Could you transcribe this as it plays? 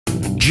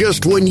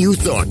just when you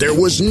thought there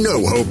was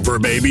no hope for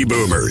baby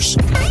boomers.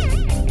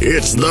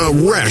 It's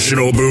the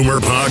Rational Boomer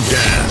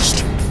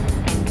Podcast.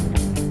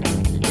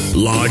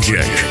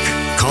 Logic,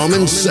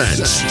 common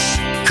sense,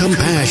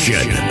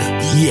 compassion.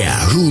 Yeah,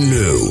 who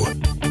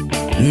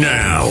knew?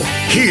 Now,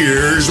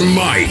 here's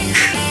Mike.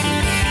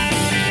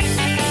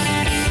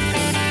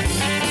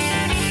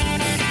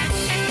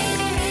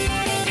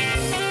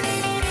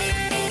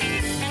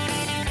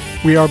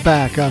 We are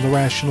back on the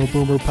Rational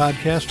Boomer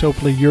Podcast.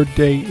 Hopefully your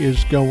day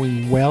is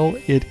going well.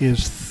 It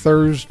is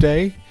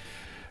Thursday.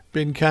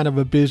 Been kind of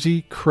a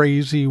busy,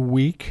 crazy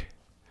week.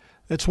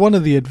 That's one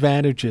of the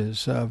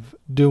advantages of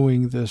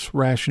doing this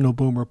Rational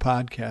Boomer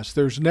Podcast.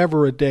 There's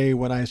never a day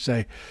when I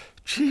say,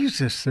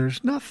 Jesus,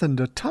 there's nothing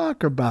to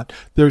talk about.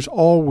 There's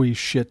always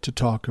shit to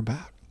talk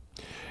about.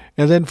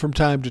 And then from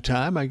time to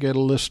time, I get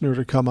a listener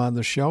to come on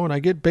the show, and I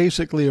get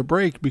basically a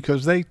break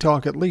because they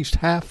talk at least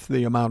half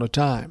the amount of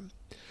time.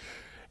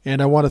 And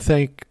I want to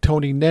thank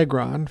Tony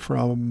Negron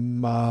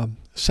from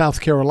South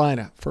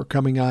Carolina for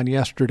coming on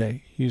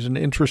yesterday. He's an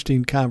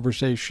interesting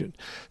conversation.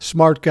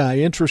 Smart guy,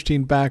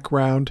 interesting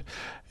background,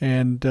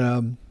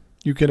 and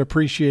you can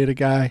appreciate a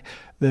guy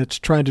that's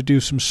trying to do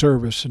some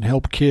service and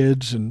help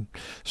kids and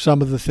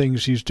some of the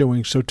things he's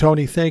doing. So,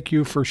 Tony, thank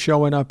you for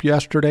showing up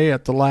yesterday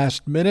at the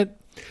last minute.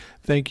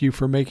 Thank you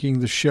for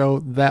making the show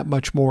that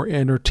much more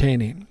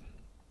entertaining.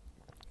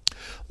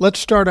 Let's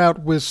start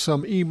out with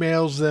some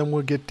emails, then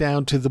we'll get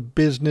down to the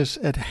business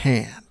at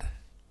hand.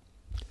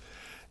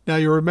 Now,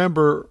 you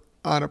remember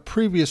on a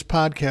previous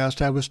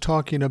podcast, I was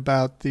talking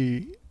about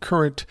the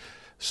current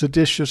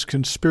seditious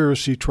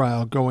conspiracy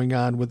trial going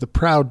on with the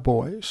Proud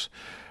Boys.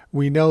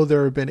 We know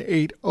there have been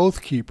 8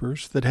 Oath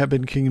Keepers that have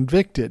been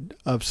convicted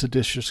of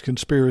seditious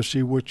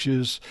conspiracy, which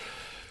is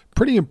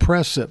pretty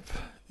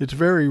impressive. It's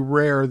very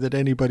rare that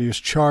anybody is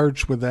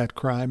charged with that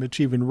crime. It's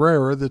even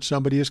rarer that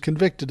somebody is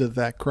convicted of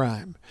that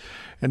crime.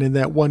 And in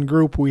that one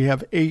group, we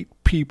have 8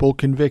 people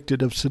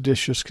convicted of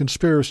seditious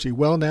conspiracy.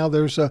 Well, now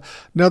there's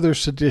another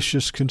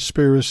seditious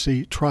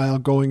conspiracy trial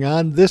going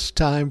on, this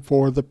time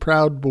for the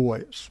Proud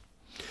Boys.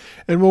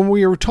 And when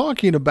we were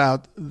talking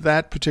about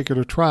that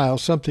particular trial,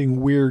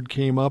 something weird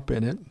came up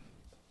in it.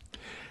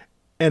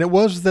 And it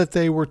was that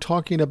they were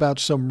talking about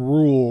some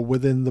rule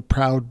within the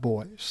Proud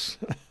Boys.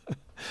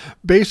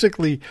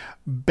 Basically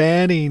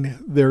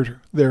banning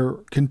their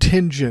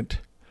contingent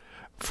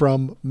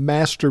from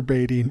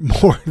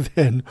masturbating more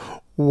than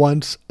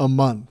once a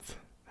month.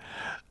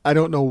 I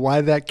don't know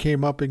why that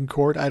came up in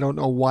court. I don't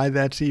know why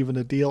that's even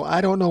a deal.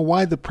 I don't know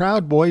why the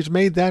Proud Boys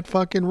made that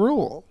fucking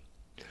rule.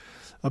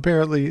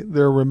 Apparently,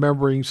 they're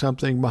remembering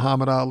something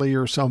Muhammad Ali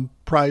or some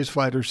prize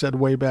fighter said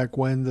way back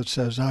when that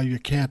says, "Oh, you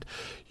can't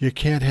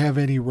have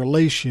any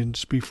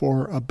relations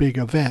before a big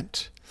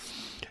event."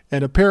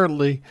 And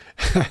apparently,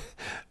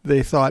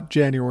 they thought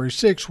January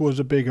 6th was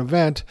a big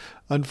event.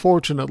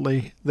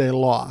 Unfortunately, they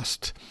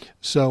lost.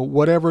 So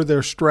whatever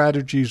their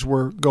strategies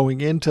were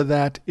going into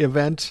that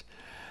event,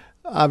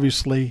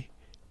 obviously,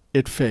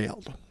 it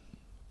failed.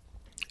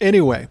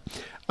 Anyway,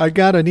 I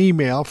got an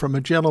email from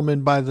a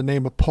gentleman by the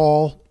name of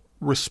Paul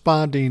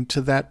responding to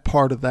that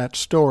part of that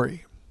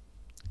story.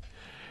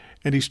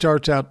 And he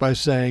starts out by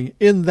saying,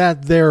 in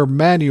that there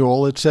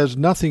manual, it says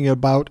nothing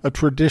about a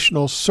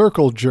traditional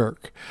circle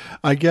jerk.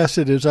 I guess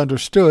it is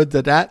understood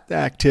that that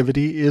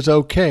activity is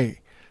okay.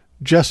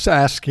 Just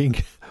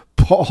asking,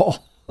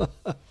 Paul.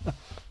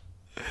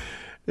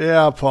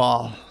 Yeah,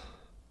 Paul.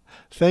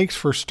 Thanks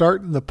for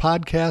starting the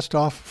podcast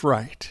off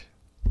right.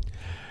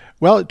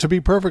 Well, to be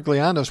perfectly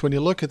honest, when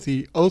you look at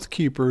the Oath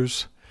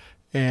Keepers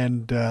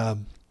and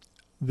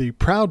the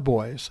Proud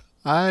Boys,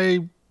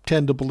 I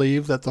tend to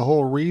believe that the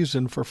whole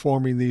reason for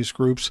forming these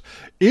groups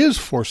is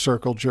for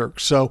circle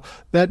jerks. So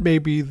that may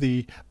be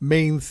the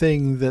main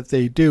thing that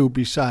they do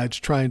besides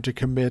trying to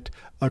commit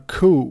a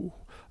coup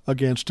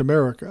against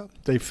America.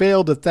 They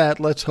failed at that.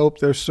 Let's hope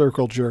their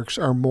circle jerks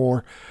are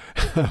more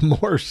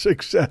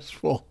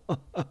successful.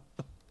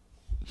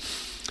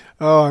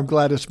 Oh, I'm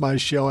glad it's my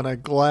show, and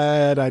I'm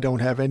glad I don't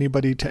have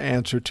anybody to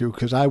answer to,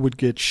 because I would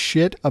get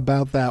shit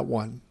about that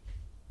one.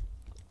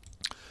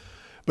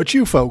 But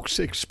you folks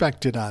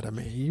expect it out of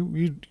me.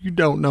 You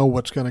don't know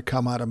what's going to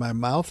come out of my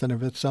mouth, and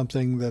if it's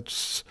something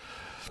that's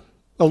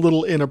a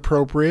little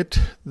inappropriate,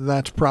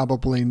 that's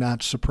probably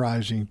not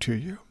surprising to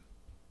you.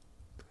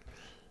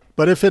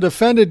 But if it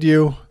offended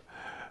you,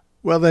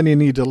 well, then you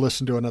need to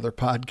listen to another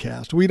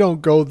podcast. We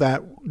don't go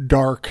that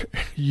dark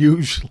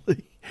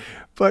usually.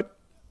 But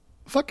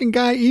fucking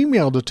guy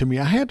emailed it to me.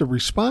 I had to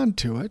respond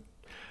to it.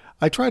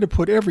 I try to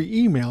put every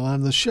email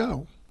on the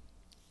show.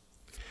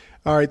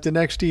 All right, the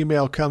next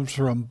email comes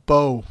from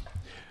Bo.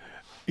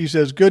 He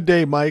says, "Good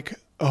day, Mike.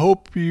 I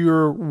hope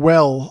you're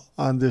well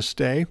on this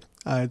day.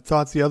 I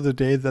thought the other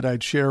day that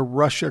I'd share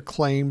Russia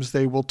claims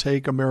they will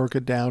take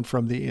America down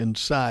from the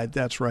inside."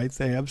 That's right.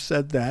 They have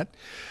said that.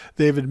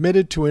 They've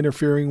admitted to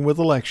interfering with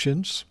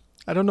elections.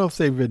 I don't know if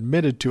they've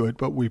admitted to it,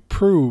 but we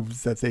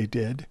proved that they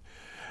did.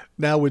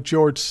 Now with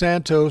George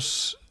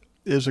Santos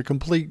is a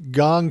complete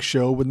gong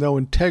show with no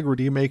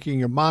integrity,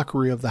 making a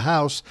mockery of the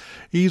House.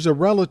 He's a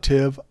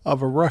relative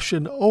of a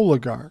Russian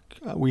oligarch.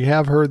 We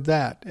have heard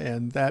that,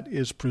 and that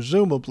is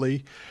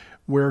presumably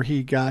where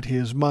he got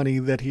his money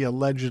that he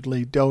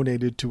allegedly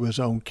donated to his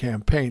own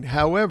campaign.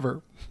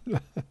 However,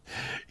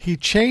 he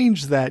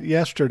changed that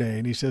yesterday,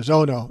 and he says,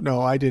 oh,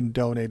 no, I didn't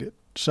donate it.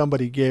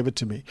 Somebody gave it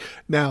to me.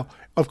 Now,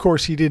 of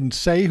course, he didn't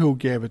say who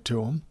gave it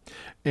to him.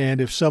 And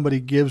if somebody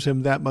gives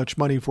him that much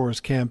money for his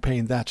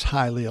campaign, that's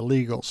highly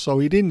illegal. So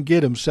he didn't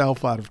get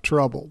himself out of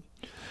trouble.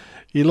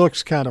 He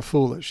looks kind of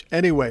foolish.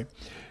 Anyway,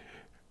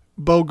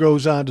 Bo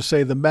goes on to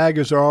say the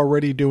MAGAs are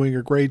already doing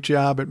a great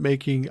job at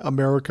making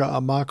America a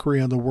mockery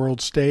on the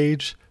world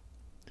stage.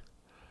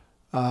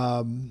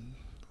 I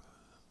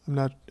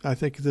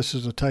think this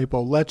is a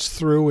typo. Let's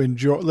throw in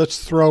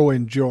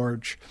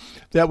George.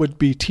 That would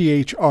be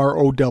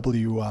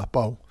THROW,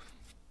 Bo.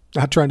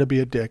 Not trying to be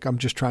a dick. I'm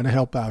just trying to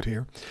help out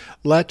here.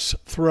 Let's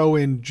throw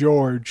in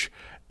George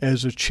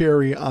as a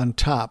cherry on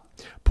top.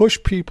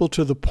 Push people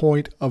to the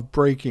point of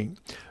breaking.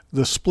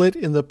 The split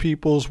in the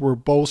peoples where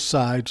both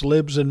sides,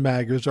 libs and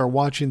MAGAs, are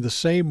watching the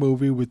same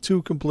movie with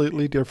two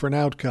completely different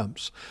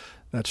outcomes.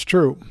 That's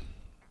true.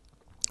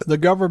 The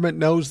government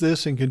knows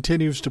this and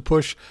continues to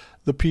push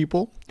the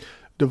people.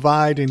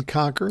 Divide and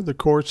conquer. The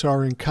courts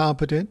are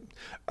incompetent.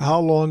 How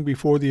long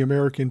before the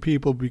American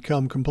people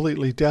become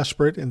completely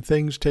desperate and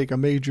things take a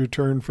major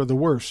turn for the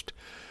worst?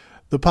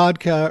 The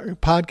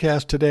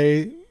podcast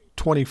today,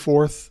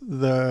 24th,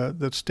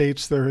 that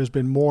states there has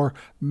been more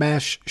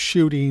mass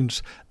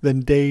shootings than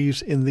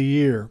days in the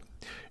year,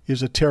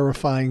 is a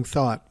terrifying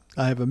thought.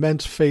 I have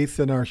immense faith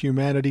in our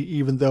humanity,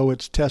 even though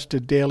it's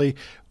tested daily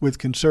with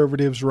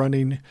conservatives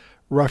running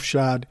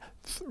roughshod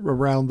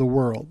around the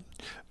world.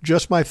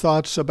 Just my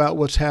thoughts about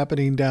what's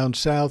happening down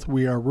south.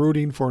 We are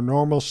rooting for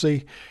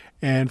normalcy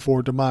and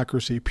for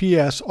democracy.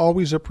 P.S.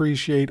 Always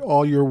appreciate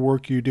all your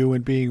work you do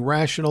in being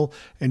rational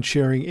and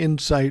sharing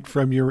insight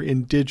from your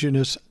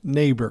indigenous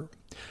neighbor.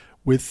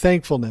 With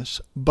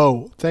thankfulness,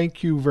 Bo.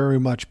 Thank you very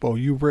much, Bo.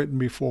 You've written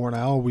before, and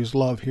I always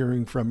love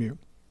hearing from you.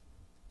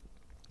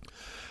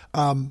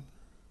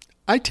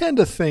 I tend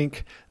to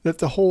think that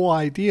the whole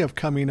idea of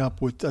coming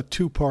up with a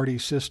two-party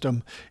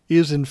system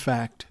is, in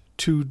fact,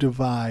 to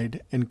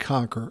divide and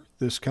conquer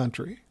this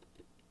country.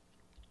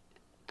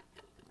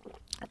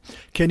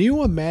 Can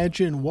you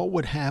imagine what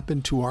would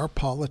happen to our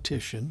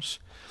politicians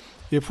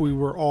if we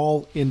were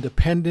all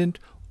independent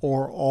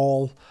or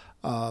all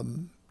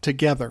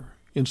together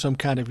in some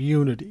kind of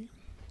unity?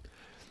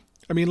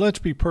 I mean, let's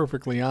be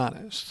perfectly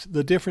honest.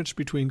 The difference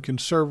between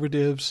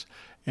conservatives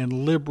and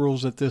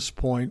liberals at this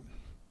point,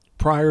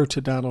 prior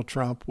to Donald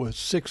Trump, was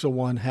 6 of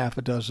one, half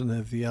a dozen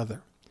of the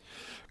other.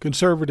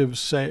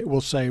 Conservatives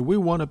will say, we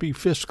want to be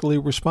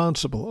fiscally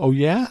responsible. Oh,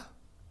 yeah?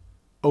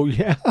 Oh,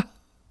 yeah?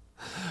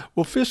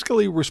 Well,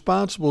 fiscally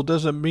responsible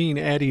doesn't mean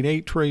adding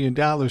 $8 trillion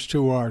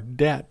to our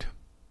debt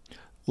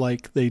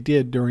like they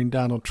did during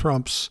Donald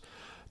Trump's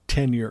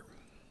tenure.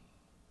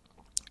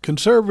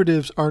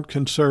 Conservatives aren't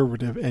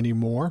conservative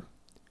anymore.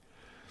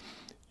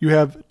 You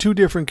have two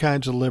different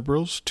kinds of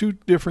liberals, two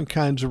different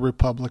kinds of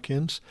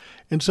Republicans,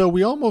 and so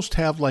we almost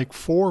have like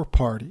four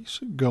parties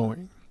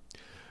going.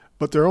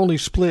 But they're only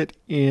split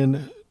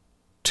in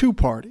two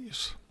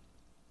parties.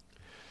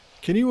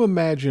 Can you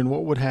imagine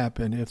what would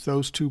happen if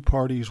those two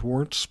parties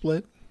weren't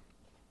split?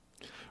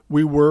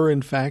 We were,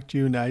 in fact,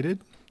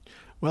 united.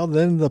 Well,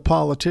 then the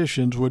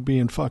politicians would be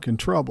in fucking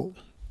trouble.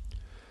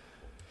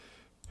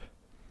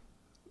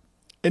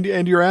 And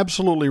you're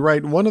absolutely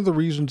right. One of the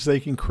reasons they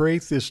can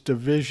create this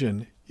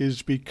division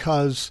is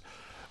because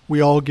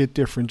we all get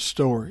different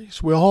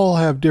stories. We all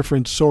have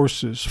different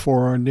sources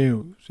for our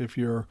news. If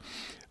you're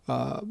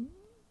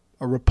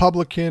a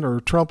Republican or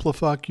a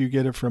Trump-la-fuck, you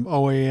get it from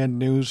OAN,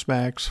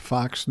 Newsmax,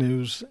 Fox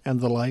News, and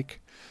the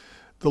like.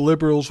 The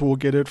liberals will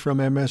get it from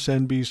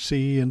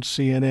MSNBC and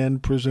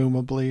CNN,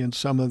 presumably, and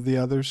some of the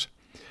others.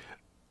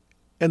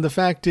 And the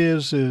fact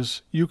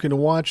is you can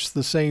watch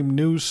the same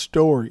news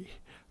story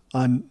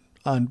on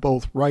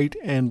both right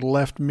and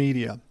left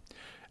media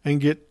and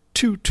get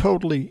two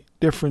totally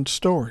different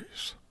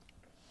stories.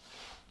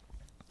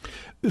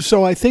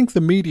 So I think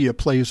the media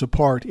plays a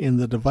part in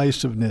the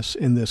divisiveness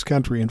in this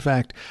country. In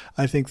fact,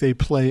 I think they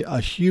play a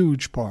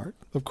huge part.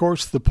 Of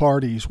course, the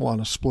parties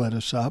want to split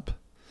us up.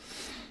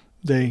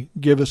 They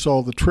give us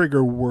all the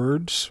trigger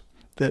words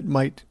that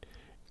might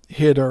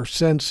hit our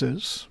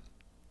senses.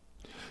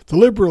 The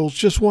liberals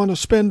just want to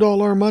spend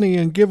all our money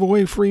and give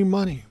away free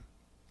money.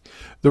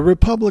 The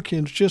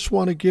Republicans just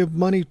want to give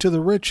money to the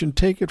rich and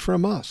take it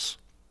from us.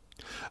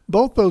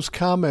 Both those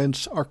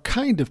comments are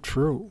kind of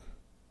true.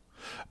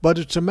 But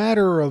it's a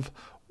matter of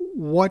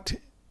what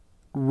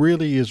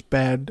really is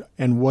bad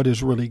and what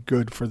is really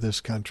good for this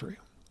country.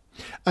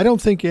 I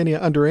don't think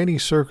under any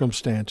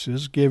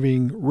circumstances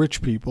giving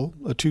rich people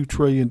a $2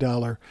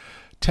 trillion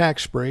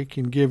tax break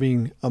and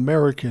giving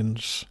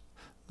Americans,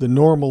 the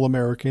normal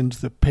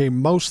Americans that pay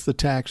most of the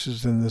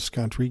taxes in this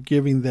country,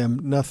 giving them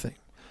nothing.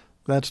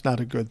 That's not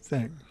a good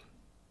thing.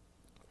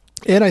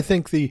 And I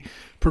think the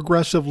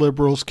progressive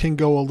liberals can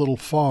go a little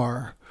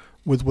far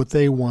with what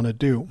they want to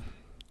do.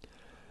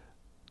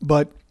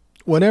 But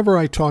whenever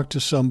I talk to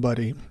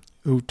somebody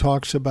who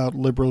talks about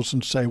liberals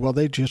and say, well,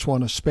 they just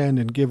want to spend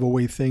and give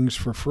away things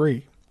for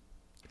free,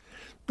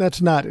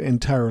 that's not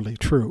entirely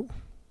true.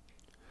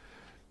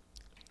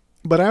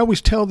 But I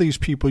always tell these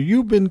people,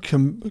 you've been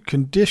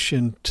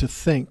conditioned to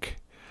think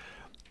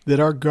that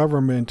our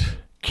government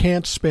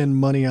can't spend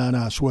money on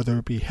us, whether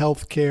it be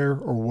health care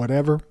or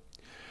whatever,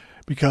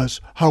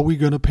 because how are we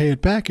going to pay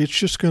it back? It's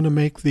just going to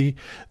make the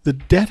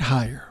debt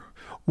higher.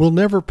 We'll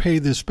never pay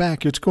this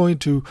back. It's going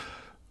to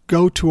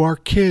go to our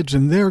kids,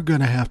 and they're going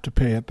to have to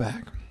pay it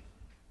back.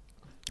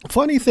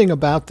 Funny thing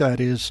about that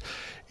is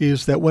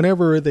that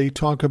whenever they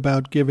talk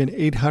about giving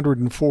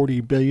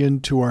 $840 billion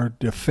to our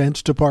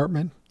Defense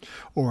Department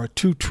or a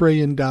 $2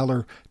 trillion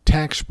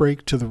tax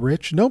break to the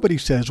rich, nobody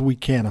says we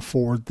can't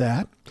afford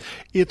that.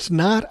 It's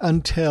not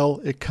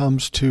until it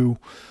comes to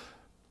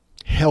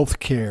health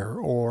care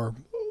or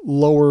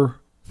lower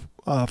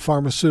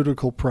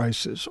pharmaceutical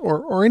prices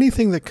or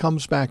anything that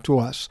comes back to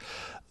us.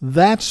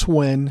 That's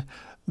when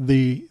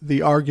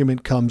the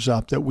argument comes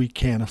up that we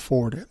can't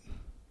afford it.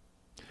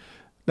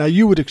 Now,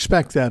 you would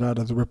expect that out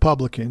of the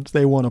Republicans.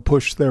 They want to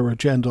push their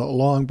agenda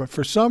along, but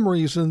for some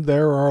reason,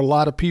 there are a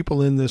lot of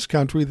people in this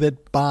country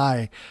that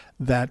buy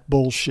that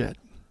bullshit,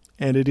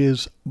 and it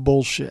is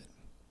bullshit.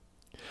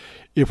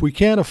 If we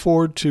can't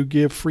afford to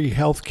give free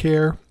health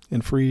care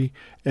and free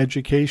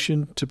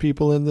education to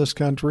people in this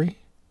country,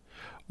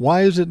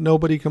 why is it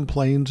nobody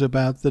complains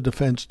about the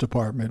Defense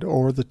Department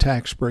or the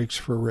tax breaks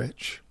for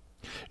rich?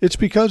 It's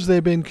because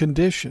they've been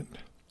conditioned.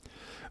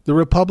 The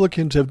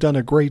Republicans have done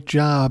a great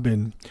job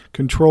in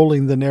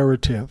controlling the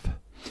narrative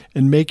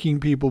and making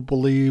people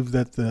believe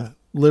that the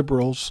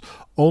liberals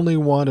only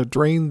want to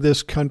drain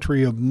this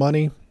country of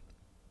money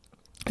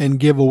and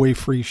give away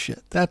free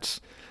shit.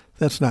 That's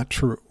not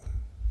true.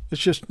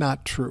 It's just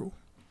not true.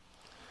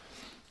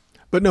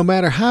 But no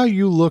matter how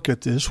you look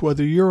at this,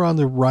 whether you're on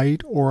the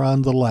right or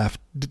on the left,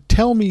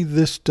 tell me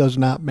this does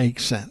not make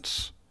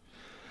sense.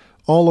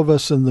 All of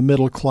us in the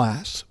middle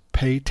class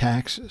pay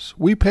taxes.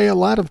 We pay a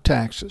lot of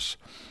taxes.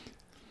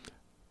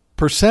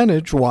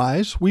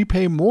 Percentage-wise, we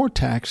pay more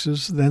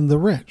taxes than the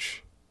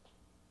rich.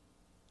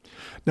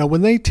 Now,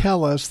 when they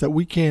tell us that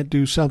we can't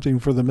do something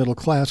for the middle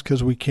class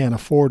because we can't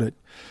afford it,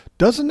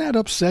 doesn't that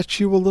upset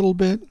you a little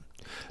bit?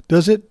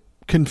 Does it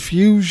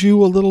confuse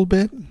you a little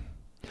bit?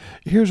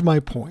 Here's my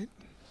point.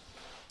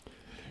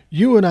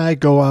 You and I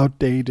go out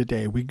day to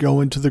day. We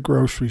go into the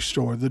grocery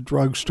store, the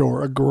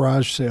drugstore, a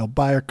garage sale,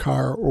 buy a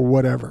car or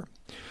whatever.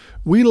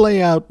 We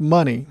lay out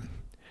money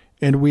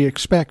and we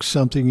expect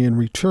something in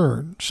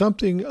return,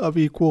 something of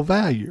equal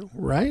value,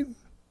 right?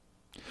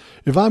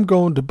 If I'm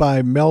going to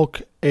buy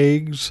milk,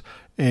 eggs,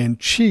 and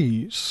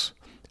cheese,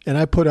 and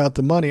I put out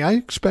the money, I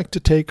expect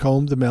to take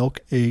home the milk,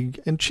 egg,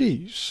 and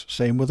cheese.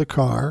 Same with a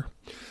car,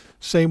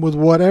 same with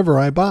whatever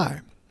I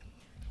buy.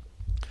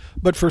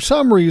 But for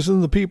some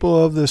reason, the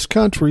people of this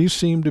country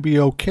seem to be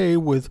okay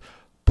with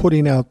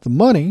putting out the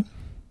money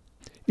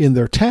in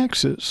their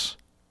taxes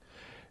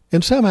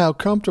and somehow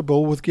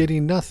comfortable with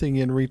getting nothing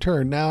in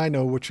return. Now, I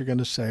know what you're going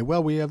to say.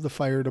 Well, we have the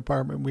fire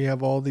department. We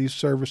have all these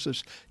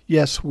services.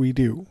 Yes, we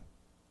do.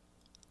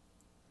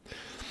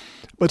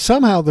 But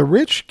somehow the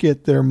rich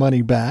get their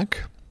money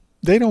back.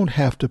 They don't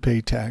have to pay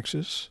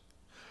taxes.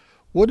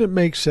 Wouldn't it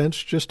make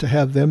sense just to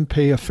have them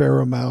pay a fair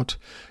amount,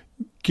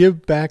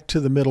 give back to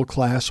the middle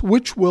class,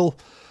 which will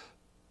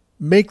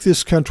make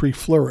this country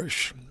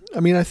flourish?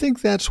 I mean, I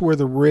think that's where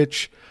the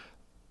rich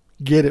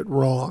get it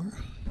wrong.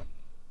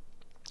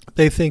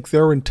 They think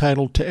they're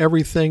entitled to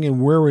everything and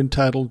we're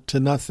entitled to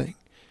nothing.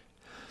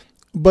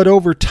 But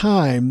over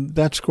time,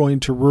 that's going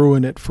to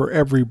ruin it for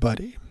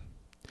everybody.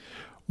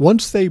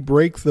 Once they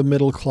break the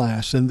middle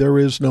class and there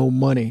is no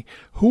money,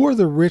 who are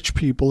the rich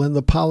people and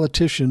the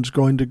politicians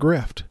going to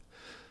grift?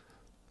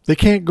 They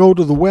can't go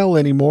to the well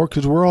anymore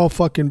because we're all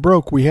fucking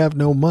broke. We have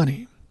no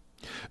money.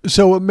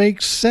 So it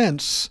makes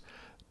sense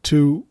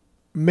to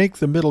make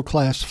the middle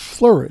class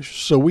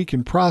flourish so we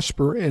can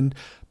prosper and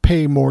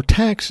pay more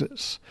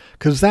taxes,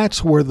 because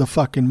that's where the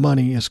fucking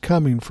money is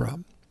coming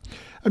from.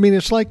 I mean,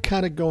 it's like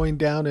kind of going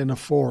down in a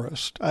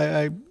forest.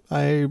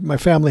 My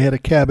family had a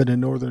cabin in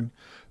northern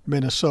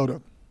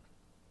Minnesota,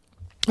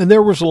 and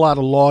there was a lot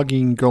of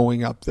logging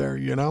going up there,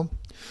 you know.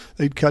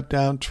 They'd cut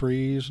down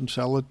trees and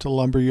sell it to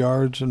lumber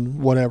yards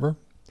and whatever.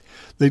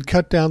 They'd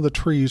cut down the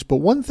trees, but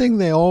one thing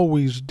they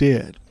always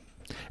did,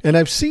 and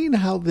I've seen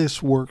how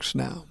this works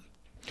now.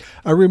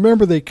 I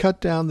remember they cut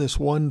down this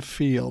one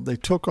field. They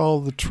took all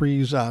the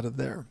trees out of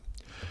there.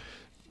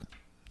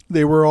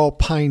 They were all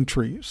pine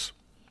trees.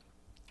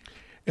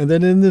 And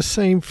then in this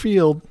same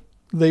field,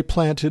 they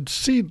planted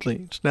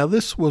seedlings. Now,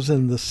 this was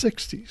in the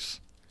 60s.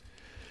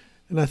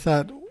 And I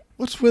thought,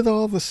 what's with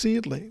all the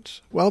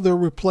seedlings? Well, they're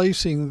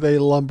replacing the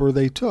lumber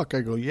they took.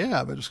 I go,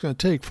 yeah, but it's going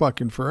to take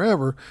fucking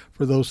forever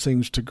for those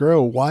things to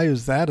grow. Why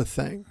is that a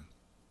thing?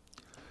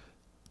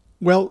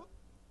 Well,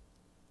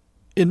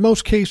 in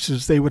most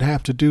cases, they would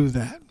have to do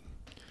that.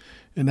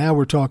 And now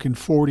we're talking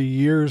 40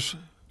 years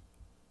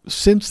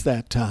since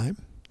that time.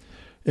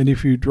 And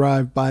if you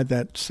drive by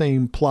that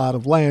same plot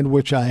of land,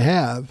 which I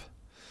have,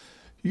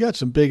 you got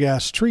some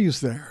big-ass trees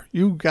there.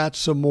 You got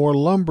some more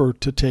lumber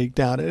to take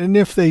down. And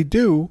if they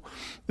do,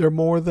 they're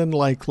more than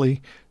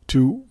likely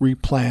to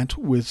replant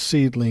with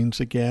seedlings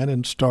again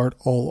and start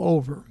all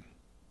over.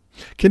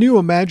 Can you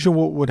imagine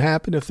what would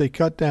happen if they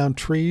cut down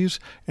trees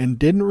and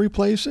didn't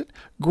replace it?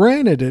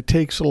 Granted, it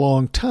takes a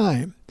long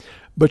time,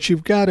 but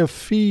you've got to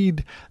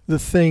feed the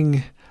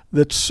thing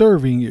that's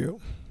serving you.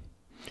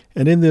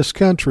 And in this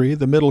country,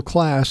 the middle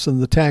class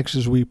and the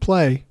taxes we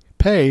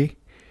pay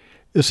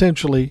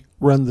essentially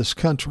run this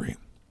country.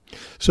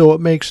 So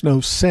it makes no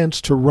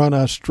sense to run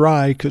us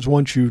dry, because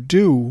once you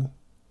do,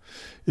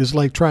 it's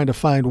like trying to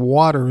find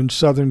water in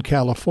Southern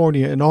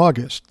California in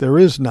August. There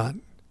is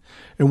none.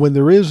 And when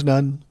there is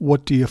none,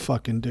 what do you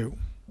fucking do?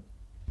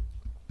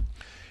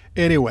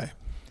 Anyway,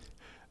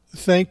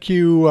 thank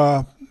you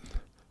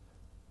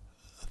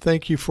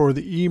for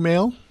the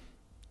email.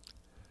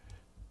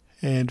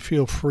 And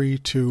feel free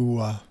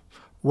to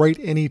write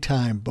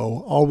anytime,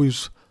 Bo.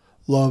 Always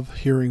love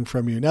hearing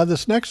from you. Now,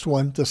 this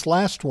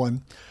last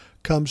one,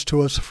 comes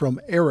to us from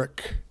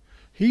Eric.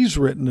 He's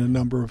written a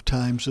number of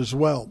times as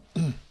well.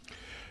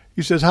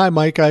 He says, "Hi,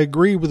 Mike. I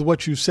agree with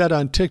what you said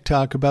on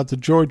TikTok about the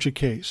Georgia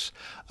case.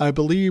 I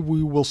believe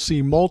we will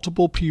see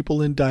multiple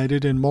people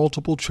indicted and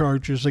multiple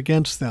charges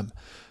against them.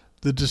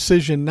 The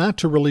decision not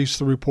to release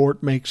the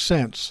report makes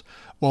sense.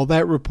 While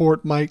that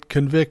report might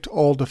convict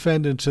all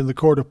defendants in the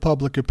court of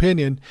public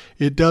opinion,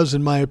 it does,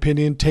 in my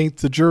opinion, taint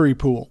the jury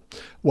pool.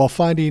 While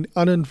finding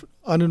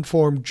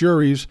uninformed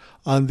juries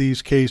on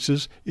these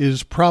cases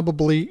is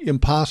probably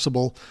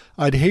impossible,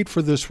 I'd hate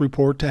for this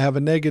report to have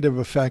a negative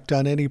effect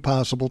on any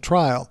possible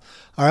trial.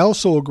 I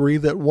also agree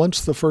that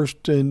once the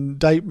first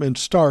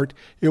indictments start,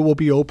 it will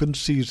be open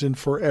season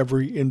for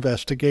every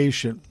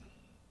investigation.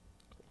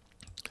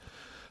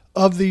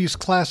 Of these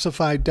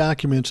classified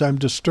documents, I'm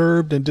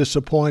disturbed and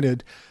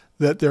disappointed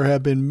that there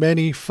have been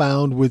many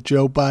found with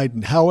Joe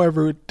Biden.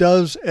 However, it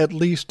does at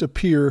least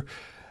appear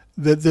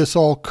that this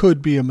all could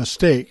be a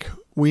mistake.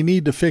 We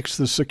need to fix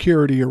the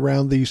security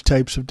around these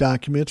types of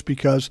documents,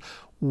 because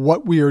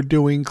what we are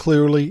doing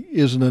clearly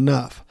isn't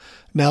enough.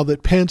 Now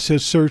that Pence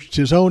has searched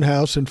his own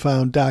house and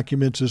found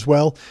documents as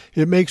well,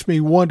 it makes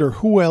me wonder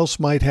who else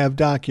might have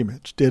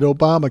documents. Did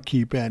Obama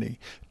keep any?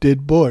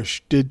 Did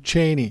Bush? Did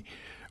Cheney?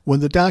 When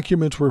the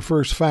documents were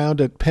first found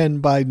at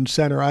Penn Biden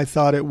Center, I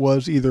thought it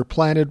was either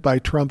planted by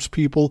Trump's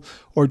people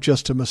or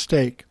just a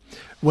mistake.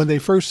 When they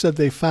first said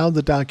they found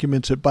the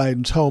documents at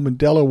Biden's home in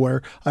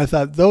Delaware, I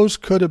thought those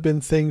could have been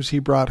things he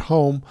brought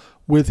home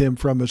with him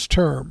from his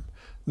term.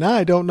 Now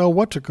I don't know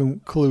what to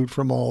conclude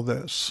from all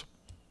this.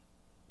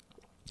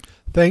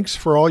 Thanks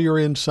for all your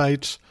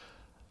insights,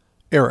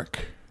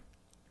 Eric.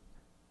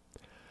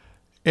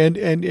 And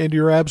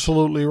you're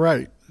absolutely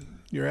right.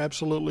 You're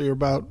absolutely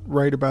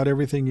right about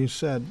everything you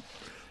said.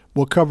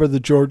 We'll cover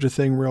the Georgia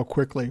thing real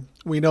quickly.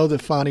 We know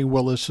that Fani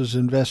Willis is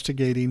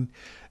investigating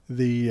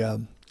the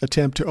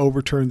attempt to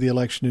overturn the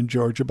election in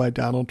Georgia by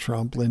Donald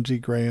Trump, Lindsey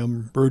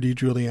Graham, Rudy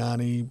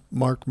Giuliani,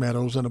 Mark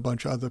Meadows, and a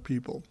bunch of other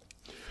people.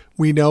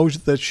 We know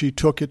that she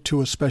took it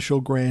to a special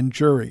grand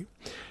jury.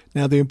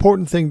 Now, the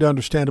important thing to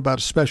understand about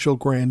a special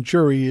grand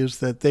jury is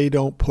that they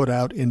don't put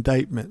out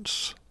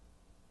indictments.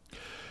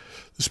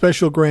 The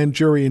special grand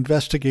jury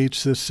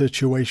investigates this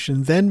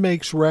situation, then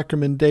makes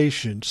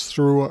recommendations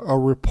through a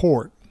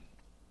report.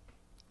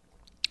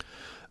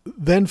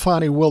 Then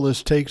Fani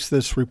Willis takes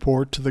this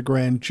report to the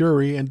grand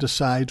jury and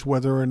decides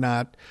whether or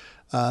not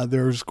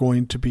there's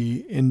going to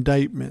be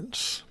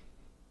indictments.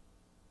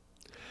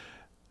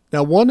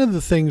 Now, one of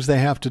the things they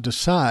have to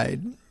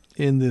decide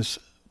in this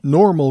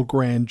normal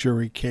grand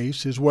jury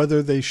case is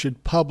whether they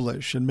should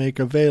publish and make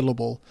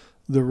available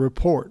the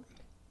report.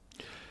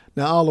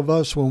 Now, all of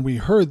us, when we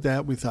heard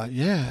that, we thought,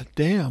 yeah,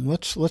 damn,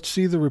 let's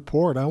see the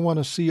report. I want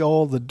to see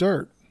all the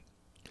dirt.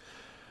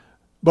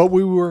 But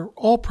we were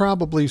all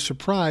probably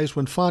surprised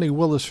when Fani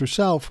Willis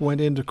herself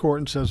went into court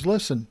and says,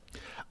 listen,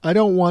 I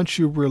don't want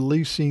you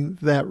releasing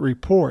that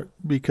report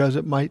because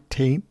it might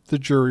taint the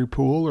jury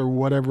pool or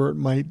whatever it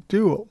might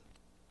do.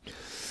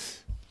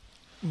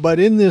 But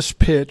in this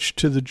pitch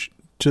to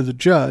the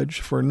judge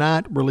for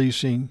not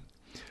releasing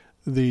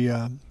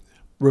the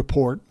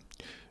report,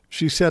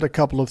 she said a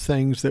couple of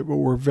things that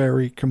were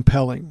very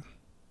compelling.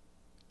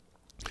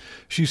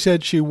 She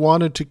said she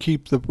wanted to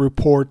keep the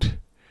report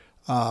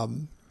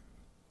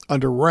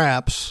under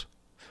wraps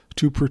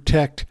to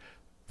protect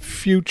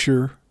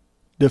future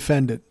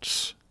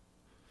defendants.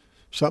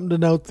 Something to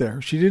note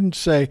there. She didn't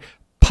say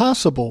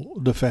possible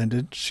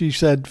defendants. She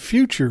said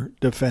future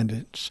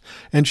defendants.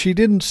 And she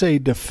didn't say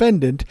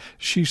defendant.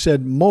 She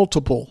said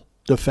multiple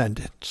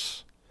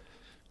defendants.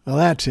 Well,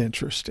 that's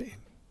interesting.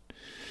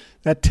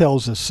 That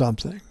tells us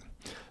something.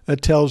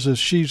 That tells us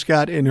she's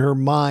got in her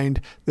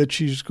mind that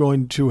she's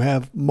going to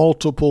have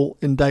multiple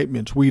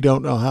indictments. We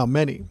don't know how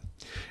many.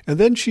 And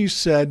then she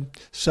said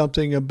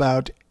something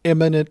about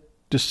imminent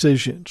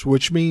decisions,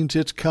 which means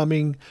it's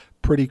coming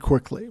pretty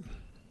quickly.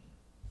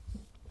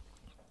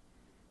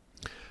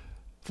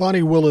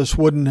 Fani Willis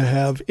wouldn't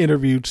have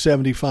interviewed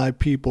 75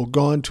 people,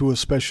 gone to a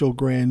special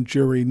grand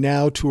jury,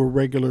 now to a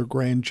regular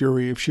grand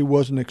jury, if she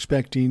wasn't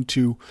expecting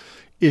to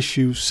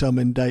issue some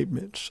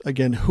indictments.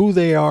 Again, who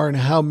they are and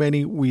how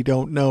many, we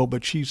don't know,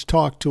 but she's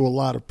talked to a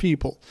lot of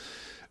people.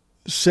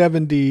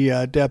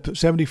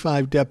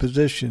 75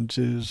 depositions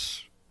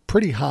is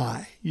pretty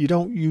high. You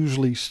don't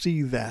usually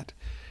see that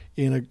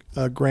in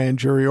a grand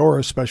jury or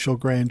a special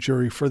grand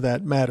jury for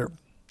that matter.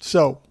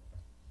 So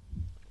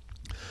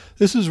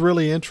this is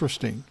really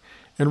interesting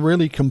and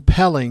really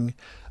compelling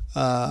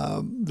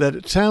that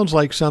it sounds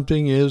like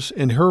something is,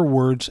 in her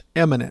words,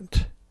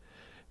 imminent.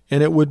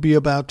 And it would be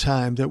about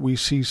time that we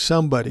see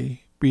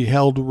somebody be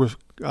held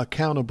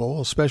accountable,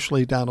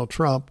 especially Donald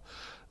Trump,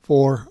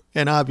 for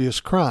an obvious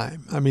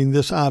crime. I mean,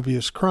 this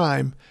obvious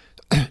crime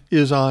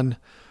is on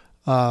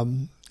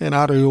an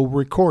audio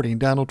recording.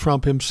 Donald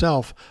Trump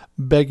himself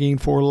begging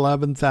for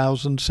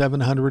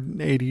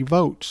 11,780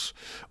 votes.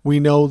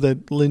 We know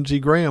that Lindsey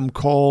Graham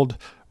called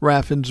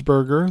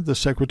Raffensperger, the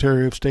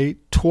Secretary of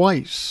State,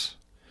 twice.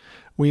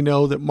 We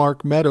know that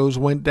Mark Meadows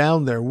went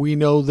down there. We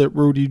know that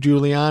Rudy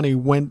Giuliani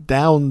went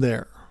down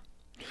there.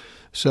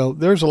 So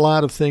there's a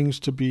lot of things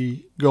to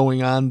be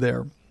going on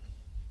there.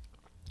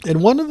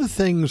 And one of the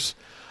things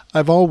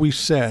I've always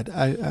said,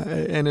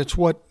 and it's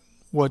what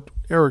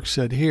Eric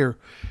said here,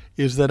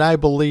 is that I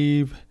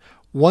believe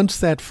once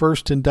that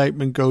first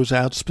indictment goes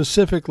out,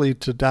 specifically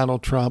to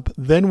Donald Trump,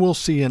 then we'll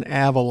see an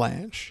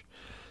avalanche.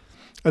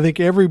 I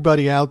think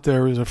everybody out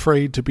there is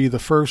afraid to be the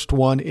first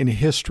one in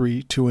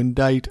history to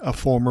indict a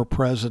former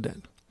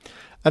president.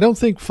 I don't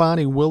think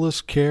Fani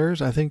Willis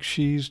cares. I think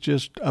she's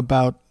just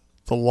about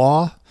the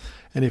law.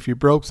 And if you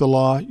broke the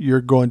law,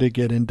 you're going to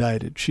get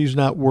indicted. She's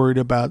not worried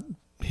about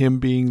him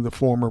being the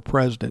former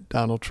president,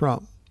 Donald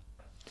Trump.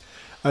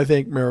 I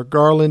think Merrick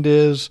Garland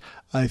is.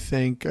 I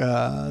think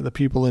the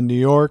people in New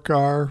York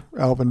are.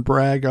 Alvin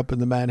Bragg up in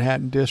the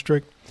Manhattan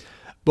district.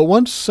 But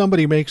once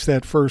somebody makes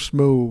that first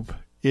move,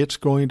 it's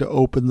going to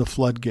open the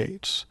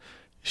floodgates.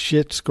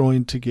 Shit's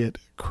going to get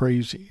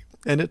crazy.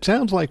 And it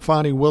sounds like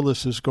Fani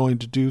Willis is going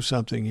to do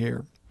something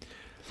here.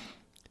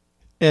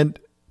 And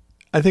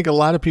I think a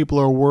lot of people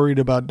are worried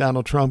about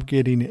Donald Trump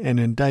getting an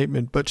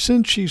indictment. But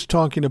since she's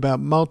talking about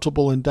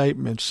multiple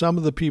indictments, some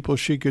of the people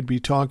she could be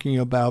talking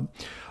about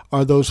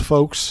are those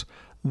folks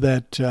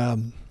that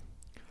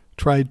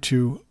tried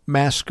to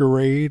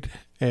masquerade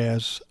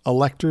as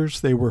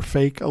electors. They were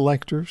fake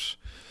electors.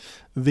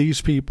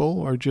 These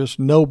people are just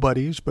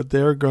nobodies, but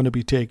they're going to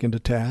be taken to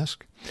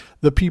task.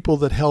 The people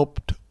that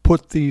helped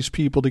put these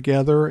people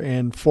together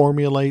and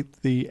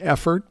formulate the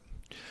effort,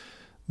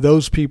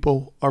 those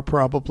people are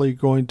probably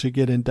going to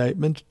get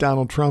indictments.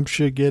 Donald Trump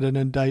should get an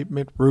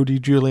indictment. Rudy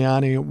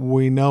Giuliani,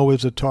 we know,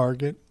 is a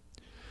target.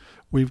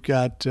 We've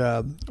got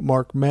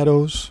Mark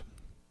Meadows.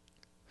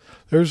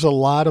 There's a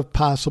lot of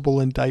possible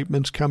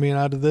indictments coming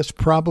out of this,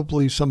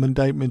 probably some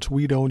indictments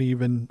we don't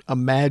even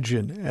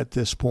imagine at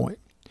this point.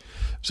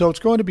 So it's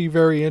going to be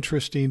very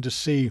interesting to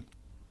see.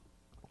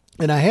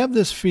 And I have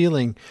this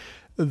feeling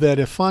that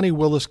if Fani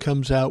Willis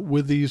comes out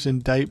with these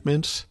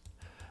indictments,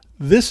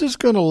 this is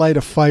going to light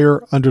a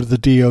fire under the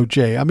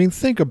DOJ. I mean,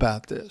 think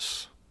about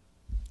this.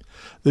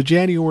 The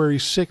January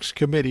 6th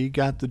committee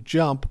got the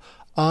jump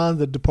on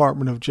the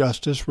Department of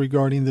Justice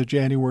regarding the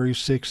January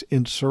 6th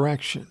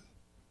insurrection.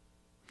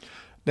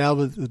 Now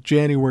that the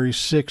January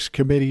 6th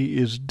committee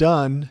is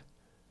done,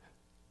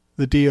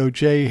 the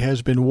DOJ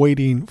has been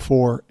waiting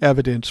for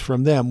evidence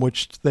from them,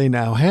 which they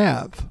now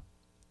have.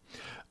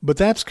 But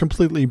that's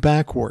completely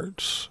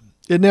backwards.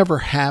 It never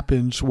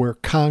happens where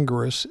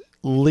Congress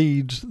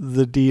leads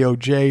the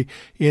DOJ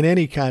in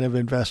any kind of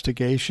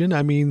investigation.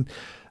 I mean,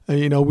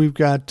 we've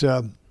got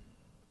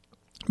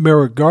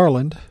Merrick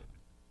Garland,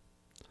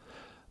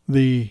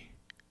 the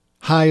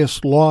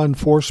highest law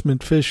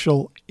enforcement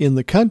official in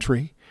the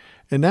country,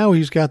 and now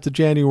he's got the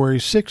January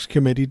 6th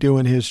committee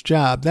doing his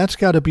job. That's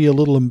got to be a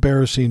little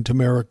embarrassing to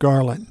Merrick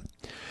Garland.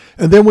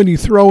 And then when you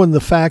throw in the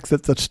fact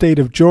that the state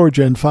of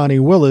Georgia and Fani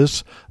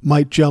Willis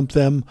might jump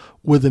them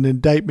with an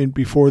indictment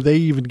before they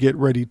even get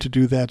ready to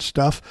do that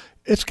stuff,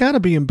 it's got to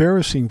be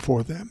embarrassing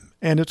for them.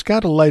 And it's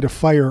got to light a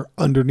fire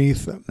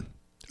underneath them.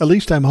 At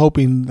least I'm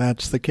hoping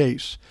that's the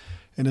case.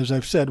 And as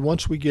I've said,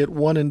 once we get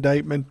one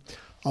indictment,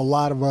 a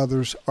lot of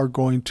others are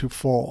going to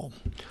fall.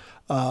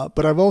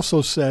 But I've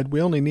also said we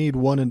only need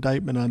one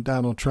indictment on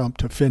Donald Trump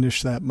to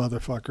finish that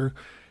motherfucker.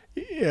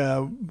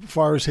 As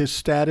far as his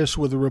status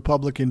with the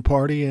Republican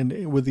Party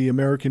and with the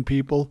American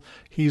people,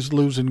 he's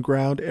losing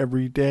ground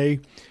every day.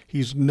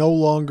 He's no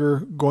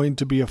longer going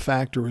to be a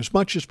factor. As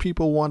much as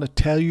people want to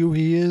tell you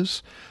he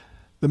is,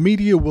 the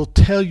media will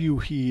tell you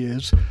he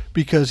is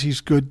because he's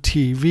good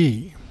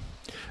TV.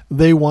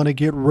 They want to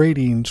get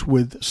ratings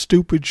with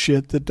stupid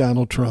shit that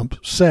Donald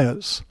Trump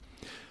says.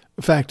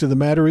 The fact of the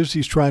matter is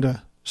he's trying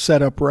to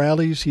set up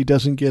rallies. He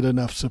doesn't get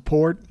enough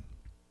support.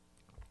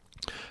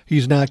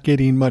 He's not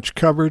getting much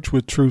coverage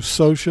with Truth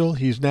Social.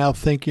 He's now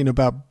thinking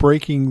about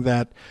breaking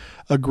that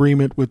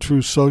agreement with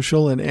Truth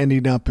Social and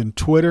ending up in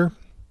Twitter.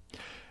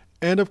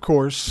 And of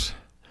course,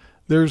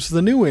 There's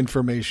the new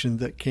information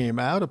that came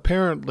out.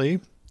 Apparently,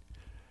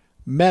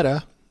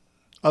 Meta,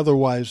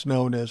 otherwise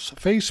known as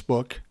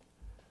Facebook,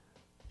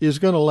 is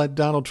going to let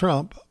Donald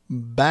Trump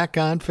back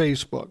on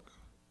Facebook.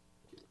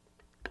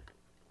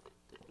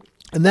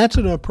 And that's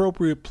an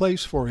appropriate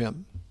place for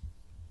him.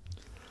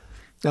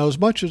 Now, as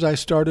much as I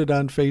started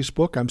on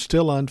Facebook, I'm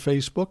still on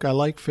Facebook. I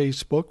like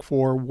Facebook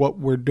for what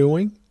we're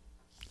doing.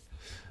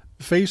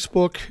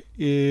 Facebook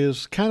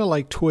is kind of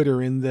like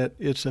Twitter in that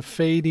it's a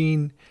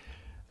fading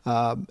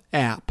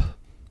app.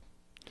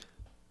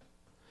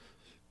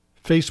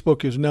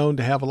 Facebook is known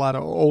to have a lot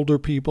of older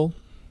people.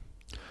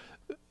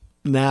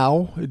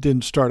 Now, it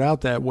didn't start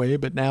out that way,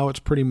 but now it's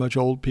pretty much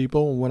old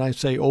people. And when I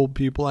say old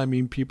people, I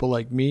mean people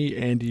like me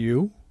and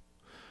you.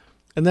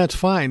 And that's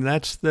fine.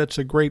 That's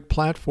a great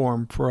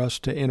platform for us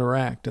to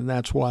interact, and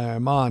that's why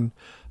I'm on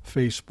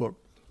Facebook.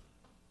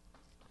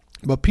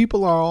 But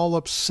people are all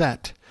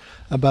upset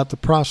about the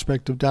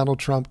prospect of Donald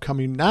Trump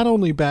coming not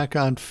only back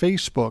on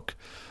Facebook,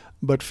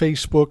 but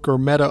Facebook or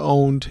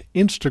Meta-owned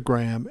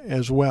Instagram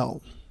as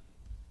well.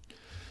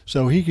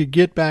 So he could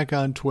get back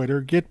on Twitter,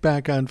 get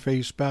back on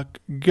Facebook,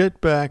 get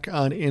back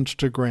on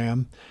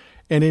Instagram.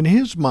 And in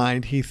his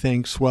mind, he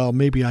thinks, well,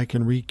 maybe I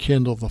can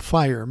rekindle the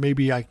fire.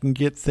 Maybe I can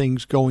get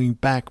things going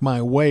back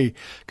my way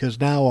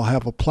because now I'll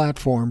have a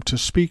platform to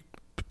speak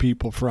to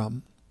people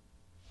from.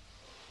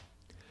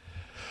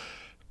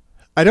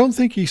 I don't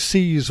think he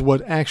sees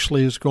what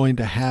actually is going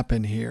to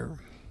happen here.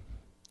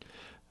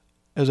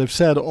 As I've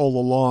said all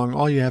along,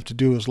 all you have to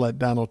do is let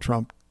Donald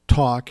Trump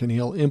talk and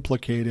he'll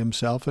implicate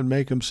himself and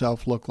make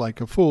himself look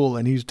like a fool.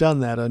 And he's done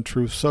that on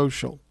Truth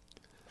Social.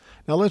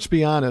 Now, let's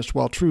be honest,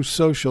 while Truth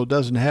Social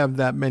doesn't have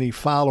that many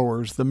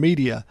followers, the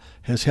media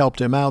has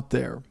helped him out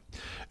there.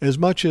 As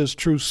much as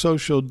Truth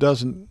Social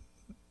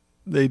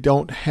they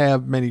don't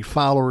have many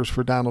followers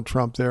for Donald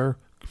Trump there,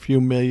 a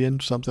few million,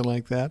 something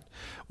like that,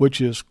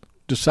 which is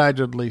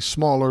decidedly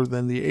smaller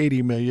than the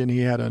 80 million he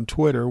had on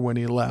Twitter when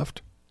he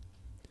left.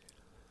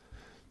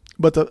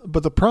 But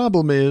the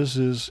problem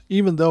is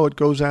even though it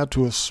goes out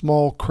to a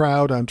small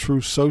crowd on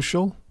Truth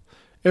Social,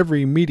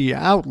 every media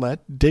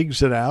outlet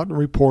digs it out and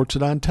reports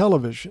it on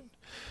television.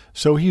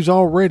 So he's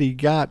already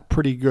got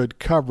pretty good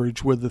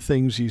coverage with the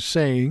things he's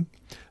saying,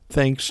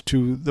 thanks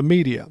to the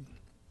media.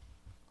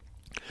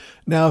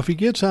 Now, if he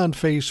gets on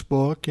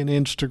Facebook and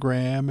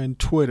Instagram and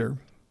Twitter,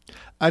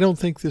 I don't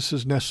think this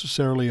is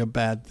necessarily a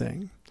bad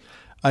thing.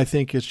 I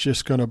think it's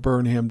just going to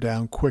burn him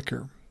down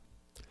quicker.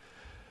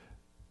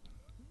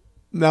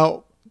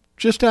 Now,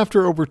 just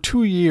after over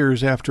 2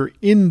 years after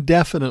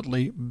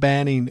indefinitely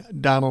banning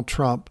Donald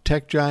Trump,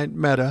 tech giant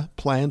Meta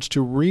plans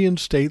to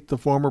reinstate the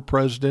former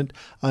president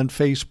on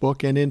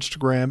Facebook and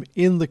Instagram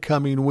in the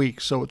coming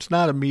weeks. So it's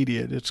not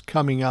immediate. It's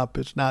coming up.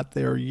 It's not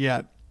there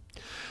yet.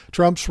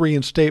 Trump's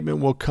reinstatement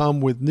will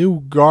come with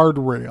new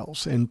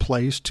guardrails in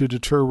place to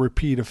deter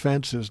repeat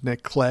offenses.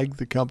 Nick Clegg,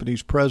 the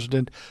company's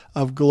president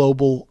of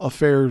global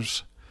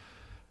affairs,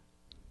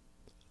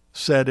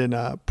 said in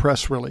a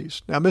press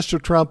release. Now,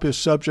 Mr. Trump is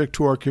subject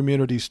to our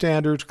community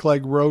standards,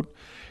 Clegg wrote.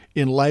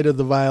 In light of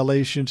the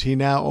violations, he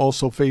now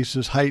also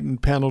faces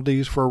heightened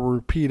penalties for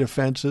repeat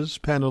offenses,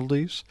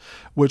 penalties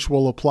which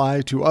will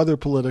apply to other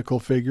political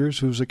figures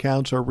whose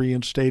accounts are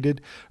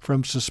reinstated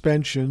from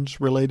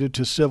suspensions related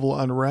to civil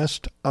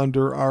unrest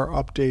under our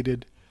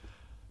updated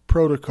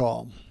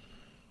protocol.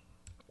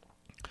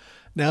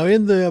 Now,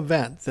 in the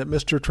event that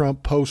Mr.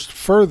 Trump posts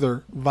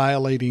further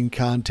violating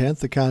content,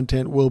 the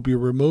content will be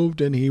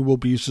removed and he will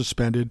be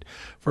suspended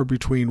for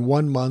between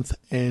 1 month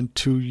and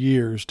 2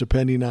 years,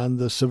 depending on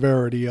the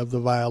severity of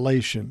the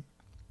violation.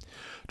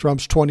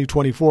 Trump's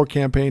 2024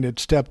 campaign had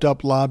stepped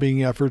up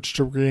lobbying efforts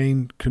to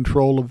regain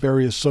control of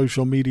various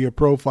social media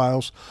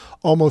profiles,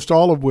 almost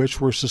all of which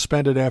were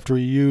suspended after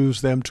he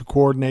used them to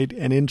coordinate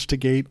and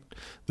instigate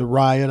the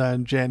riot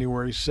on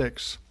January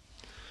 6th.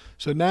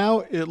 So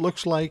now it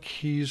looks like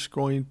he's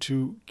going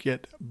to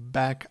get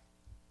back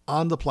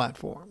on the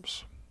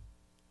platforms.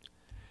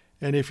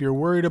 And if you're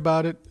worried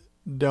about it,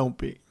 don't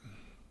be.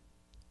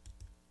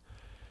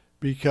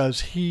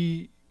 Because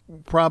he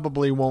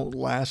probably won't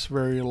last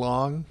very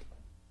long.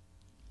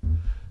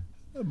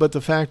 But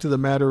the fact of the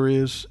matter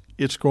is,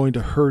 it's going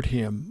to hurt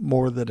him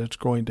more than it's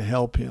going to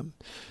help him.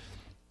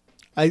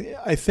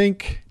 I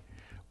think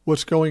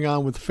what's going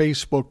on with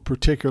Facebook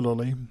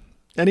particularly,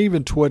 and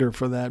even Twitter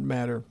for that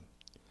matter,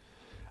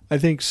 I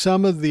think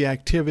some of the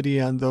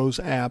activity on those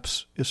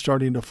apps is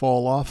starting to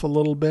fall off a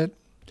little bit.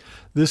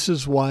 This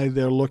is why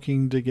they're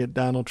looking to get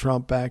Donald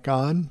Trump back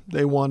on.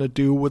 They want to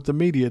do what the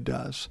media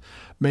does.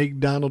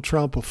 Make Donald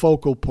Trump a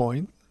focal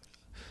point.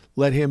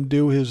 Let him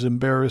do his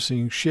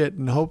embarrassing shit,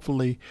 and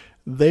hopefully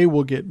they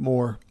will get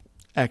more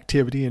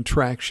activity and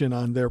traction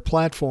on their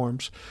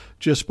platforms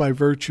just by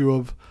virtue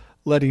of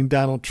letting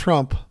Donald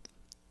Trump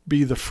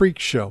be the freak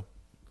show.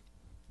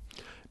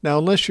 Now,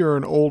 unless you're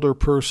an older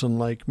person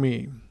like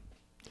me,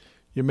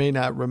 you may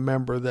not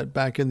remember that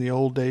back in the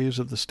old days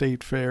of the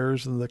state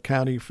fairs and the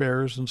county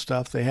fairs and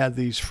stuff, they had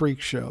these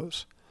freak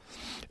shows.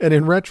 And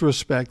in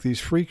retrospect, these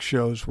freak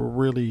shows were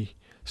really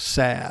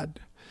sad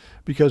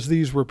because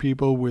these were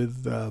people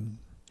with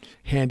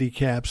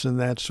handicaps and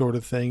that sort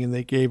of thing, and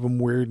they gave him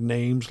weird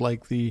names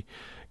like the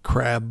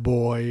Crab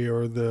Boy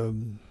or the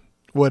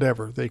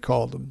whatever they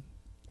called him.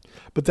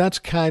 But that's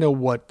kind of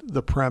what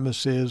the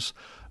premise is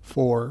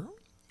for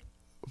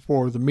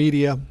the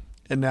media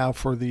and now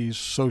for these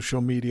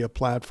social media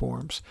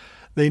platforms.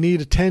 They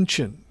need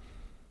attention.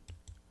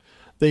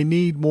 They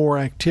need more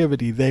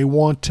activity. They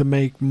want to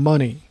make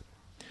money.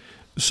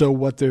 So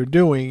what they're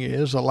doing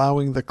is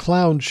allowing the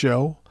clown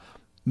show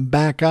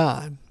back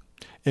on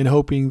and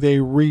hoping they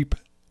reap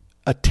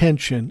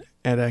attention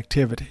and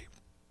activity.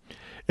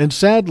 And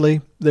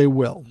sadly, they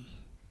will.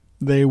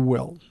 They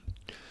will.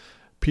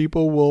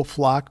 People will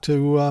flock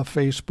to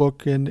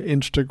Facebook and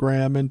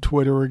Instagram and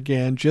Twitter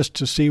again just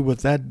to see what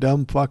that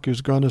dumb fuck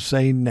is going to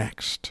say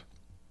next.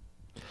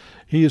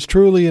 He is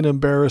truly an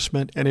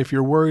embarrassment, and if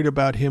you're worried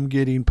about him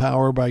getting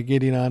power by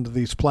getting onto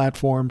these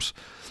platforms,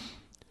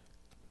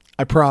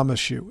 I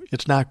promise you,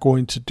 it's not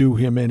going to do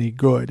him any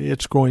good.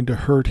 It's going to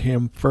hurt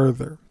him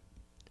further.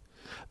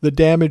 The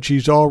damage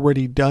he's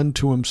already done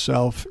to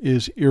himself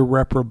is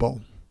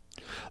irreparable.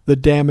 The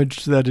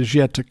damage that is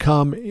yet to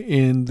come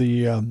in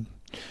the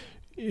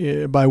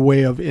by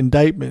way of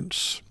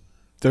indictments,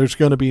 there's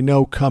going to be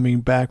no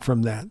coming back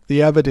from that.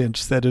 The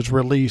evidence that is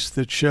released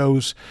that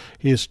shows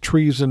his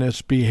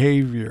treasonous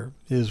behavior,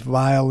 his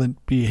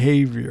violent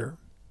behavior,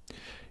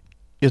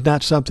 is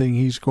not something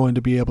he's going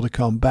to be able to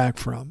come back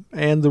from.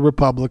 And the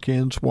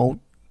Republicans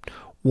won't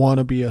want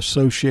to be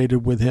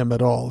associated with him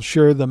at all.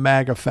 Sure, the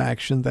MAGA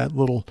faction, that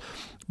little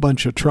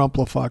bunch of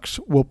Trump-la-fucks,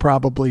 will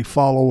probably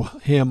follow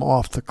him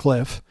off the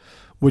cliff,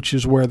 which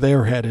is where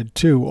they're headed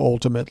too,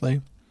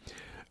 ultimately.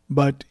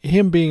 But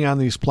him being on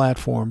these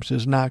platforms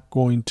is not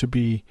going to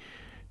be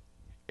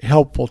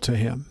helpful to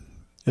him.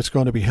 It's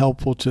going to be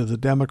helpful to the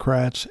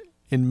Democrats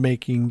in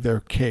making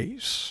their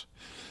case.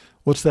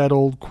 What's that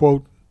old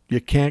quote? You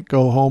can't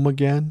go home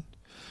again?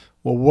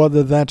 Well,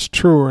 whether that's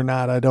true or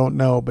not, I don't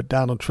know, but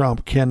Donald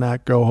Trump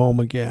cannot go home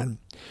again.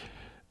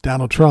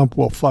 Donald Trump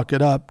will fuck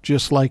it up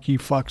just like he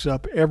fucks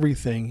up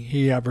everything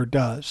he ever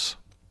does.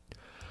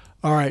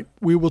 All right,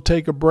 we will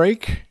take a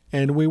break,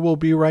 and we will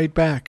be right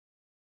back.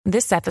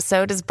 This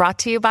episode is brought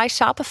to you by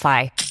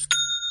Shopify.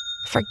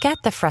 Forget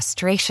the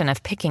frustration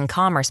of picking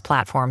commerce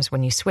platforms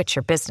when you switch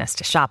your business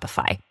to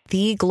Shopify,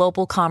 the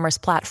global commerce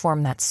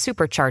platform that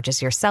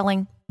supercharges your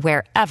selling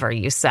wherever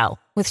you sell.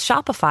 With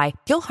Shopify,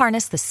 you'll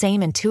harness the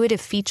same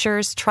intuitive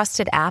features,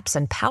 trusted apps,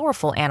 and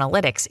powerful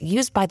analytics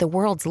used by the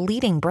world's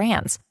leading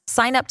brands.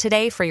 Sign up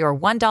today for your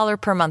 $1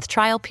 per month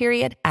trial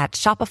period at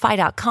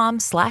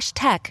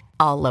shopify.com/tech,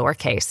 all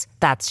lowercase.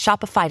 That's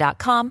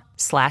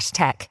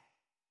shopify.com/tech.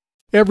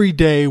 Every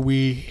day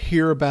we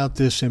hear about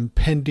this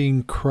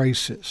impending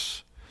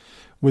crisis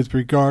with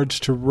regards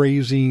to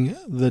raising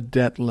the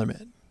debt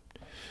limit.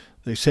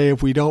 They say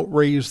if we don't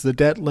raise the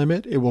debt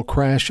limit, it will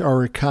crash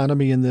our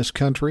economy in this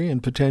country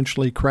and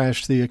potentially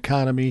crash the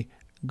economy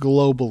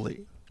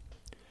globally.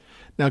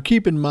 Now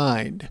keep in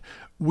mind,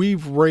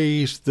 we've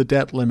raised the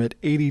debt limit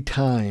 80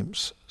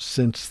 times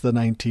since the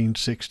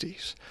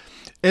 1960s.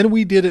 And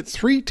we did it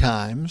 3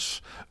 times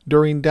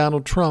during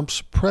Donald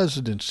Trump's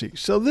presidency.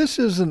 So this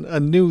isn't a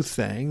new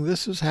thing.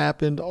 This has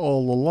happened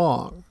all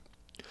along.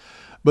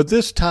 But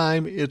this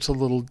time it's a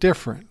little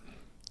different.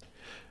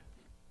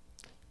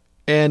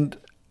 And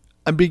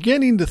I'm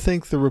beginning to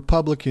think the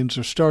Republicans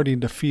are starting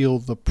to feel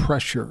the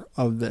pressure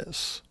of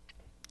this.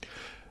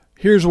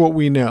 Here's what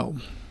we know.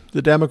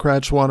 The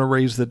Democrats want to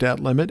raise the debt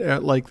limit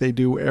like they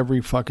do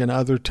every fucking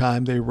other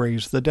time they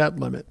raise the debt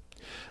limit.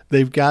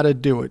 They've got to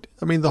do it.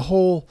 I mean, the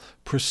whole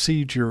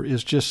procedure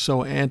is just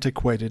so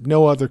antiquated.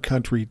 No other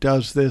country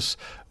does this.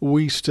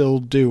 We still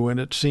do, and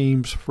it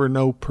seems for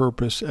no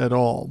purpose at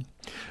all.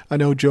 I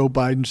know Joe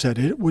Biden said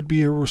it would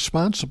be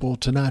irresponsible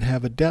to not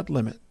have a debt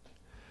limit.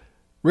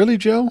 Really,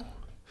 Joe?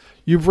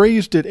 You've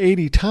raised it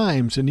 80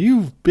 times, and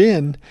you've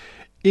been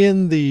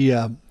in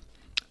the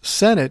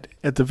Senate,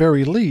 at the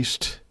very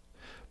least,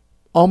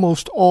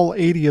 almost all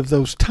 80 of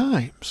those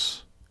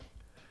times.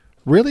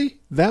 Really?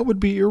 That would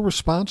be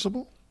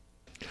irresponsible?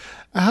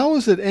 How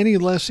is it any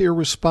less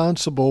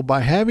irresponsible by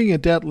having a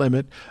debt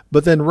limit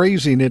but then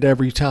raising it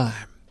every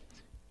time?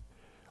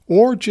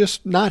 Or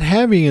just not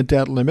having a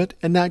debt limit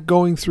and not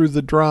going through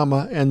the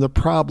drama and the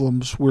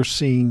problems we're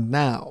seeing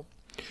now?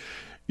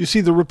 You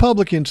see, the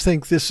Republicans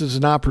think this is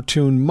an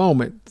opportune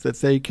moment that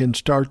they can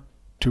start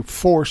to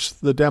force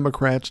the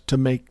Democrats to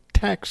make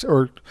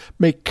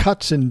make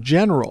cuts in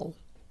general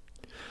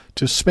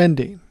to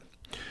spending,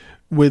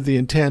 with the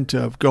intent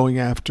of going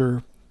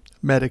after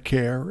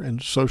Medicare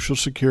and Social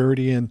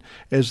Security and,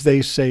 as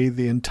they say,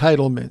 the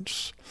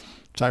entitlements.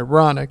 It's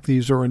ironic.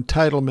 These are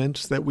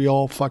entitlements that we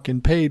all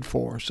fucking paid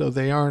for, so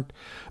they aren't,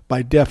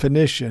 by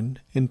definition,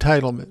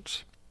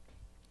 entitlements.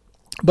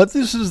 But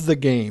this is the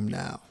game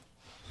now.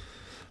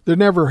 There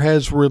never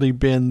has really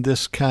been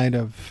this kind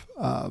of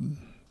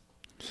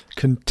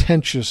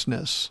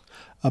contentiousness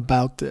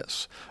about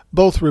this.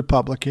 Both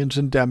Republicans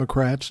and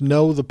Democrats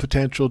know the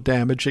potential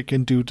damage it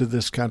can do to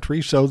this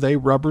country, so they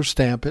rubber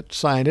stamp it,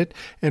 sign it,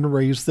 and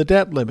raise the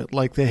debt limit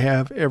like they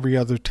have every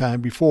other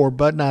time before,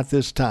 but not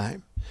this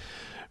time.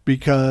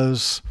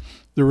 because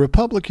the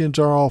Republicans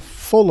are all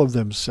full of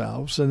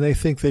themselves and they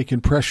think they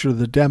can pressure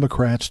the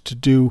Democrats to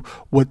do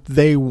what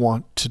they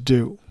want to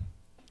do.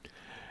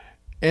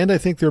 And I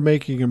think they're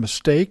making a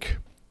mistake.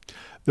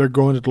 They're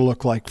going to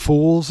look like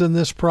fools in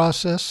this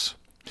process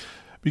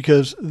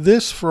because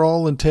this, for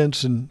all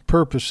intents and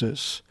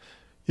purposes,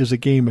 is a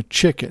game of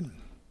chicken.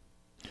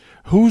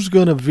 Who's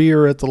going to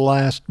veer at the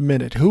last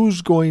minute?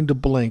 Who's going to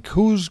blink?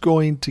 Who's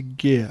going to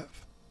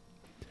give?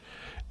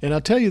 And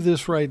I'll tell you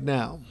this right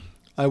now.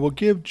 I will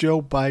give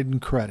Joe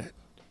Biden credit.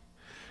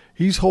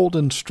 He's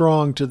holding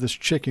strong to this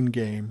chicken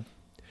game,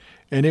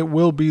 and it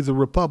will be the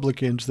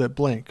Republicans that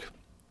blink.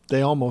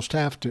 They almost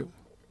have to.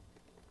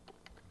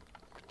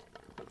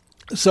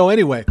 So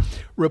anyway,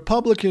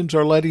 Republicans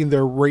are letting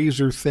their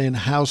razor-thin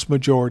House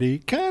majority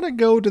kind of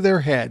go to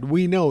their head.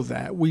 We know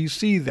that. We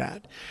see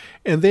that.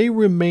 And they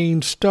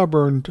remain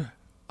stubborn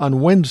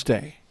on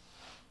Wednesday.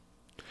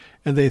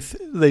 And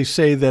they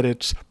say that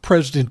it's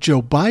President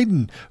Joe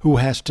Biden who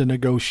has to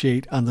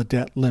negotiate on the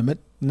debt limit,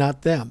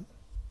 not them.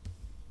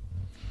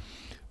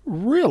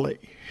 Really?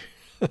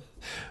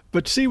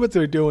 But see what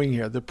they're doing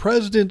here. The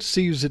president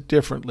sees it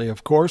differently,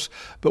 of course,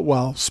 but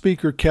while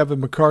Speaker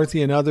Kevin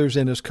McCarthy and others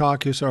in his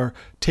caucus are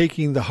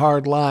taking the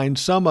hard line,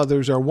 some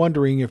others are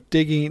wondering if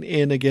digging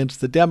in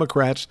against the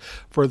Democrats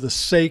for the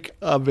sake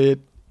of it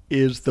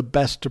is the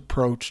best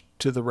approach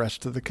to the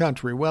rest of the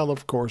country. Well,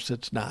 of course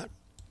it's not.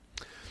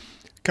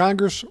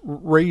 Congress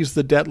raised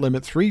the debt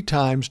limit 3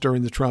 times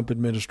during the Trump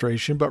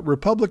administration, but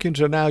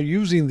Republicans are now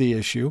using the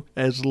issue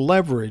as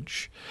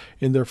leverage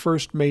in their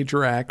first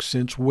major act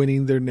since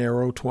winning their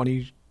narrow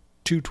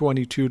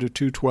 222 to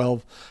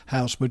 212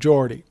 House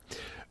majority.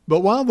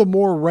 But while the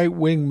more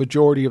right-wing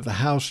majority of the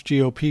House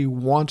GOP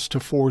wants to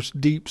force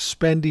deep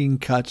spending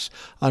cuts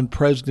on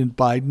President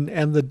Biden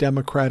and the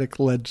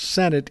Democratic-led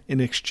Senate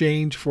in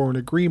exchange for an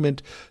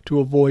agreement to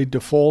avoid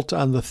default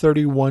on the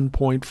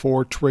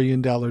 $31.4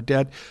 trillion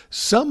debt,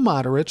 some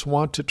moderates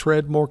want to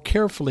tread more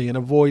carefully and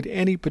avoid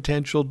any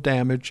potential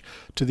damage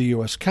to the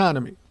U.S.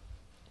 economy.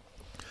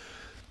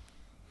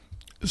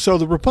 So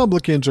the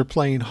Republicans are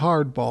playing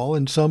hardball,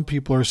 and some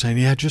people are saying,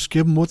 yeah, just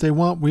give them what they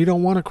want. We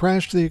don't want to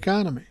crash the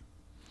economy.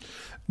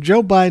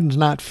 Joe Biden's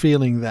not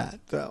feeling that,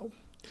 though.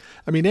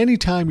 I mean,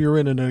 anytime you're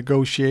in a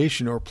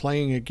negotiation or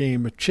playing a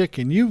game of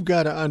chicken, you've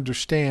got to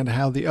understand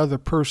how the other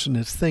person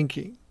is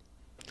thinking.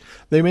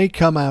 They may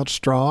come out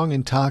strong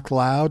and talk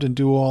loud and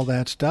do all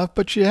that stuff,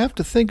 but you have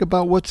to think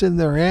about what's in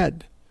their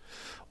head.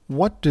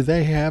 What do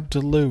they have to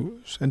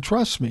lose? And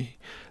trust me,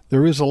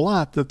 there is a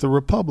lot that the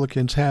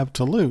Republicans have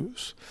to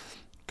lose.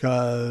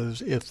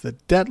 Because if the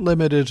debt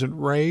limit isn't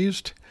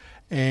raised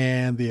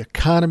and the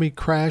economy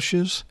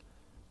crashes,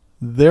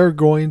 they're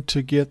going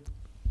to get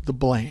the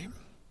blame.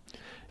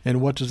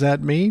 And what does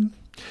that mean?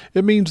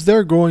 It means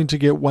they're going to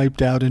get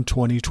wiped out in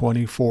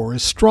 2024.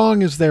 As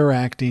strong as they're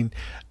acting,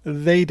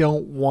 they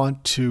don't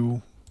want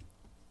to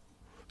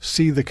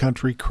see the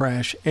country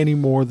crash any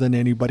more than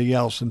anybody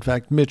else. In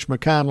fact, Mitch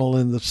McConnell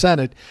in the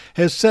Senate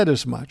has said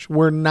as much.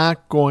 We're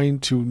not going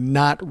to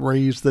not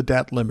raise the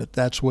debt limit.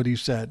 That's what he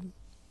said.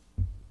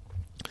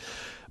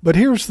 But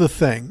here's the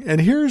thing,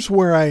 and here's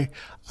where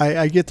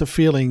I get the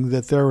feeling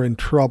that they're in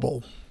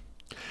trouble.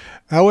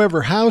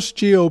 However, House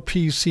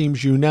GOP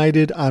seems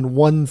united on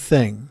one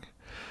thing.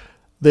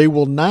 They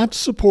will not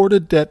support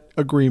a debt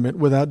agreement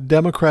without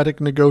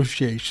democratic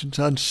negotiations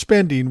on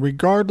spending,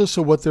 regardless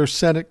of what their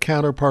Senate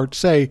counterparts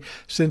say,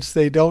 since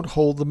they don't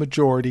hold the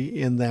majority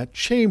in that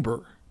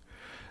chamber.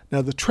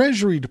 Now, the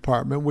Treasury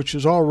Department, which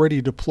has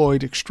already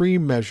deployed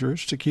extreme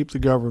measures to keep the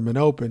government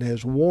open,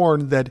 has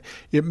warned that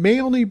it may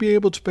only be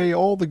able to pay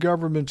all the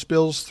government's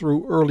bills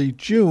through early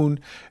June,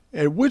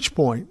 at which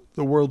point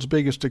the world's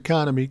biggest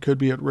economy could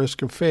be at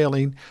risk of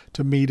failing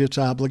to meet its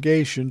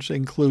obligations,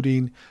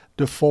 including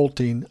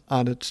defaulting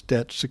on its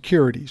debt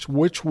securities,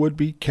 which would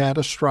be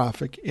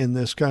catastrophic in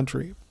this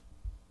country.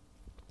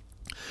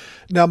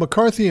 Now,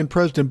 McCarthy and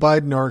President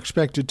Biden are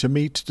expected to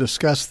meet to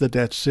discuss the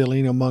debt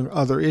ceiling, among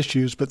other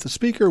issues, but the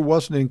speaker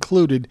wasn't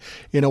included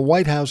in a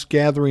White House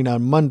gathering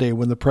on Monday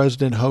when the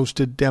president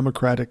hosted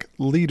Democratic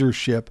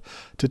leadership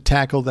to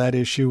tackle that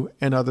issue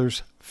and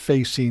others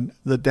facing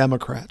the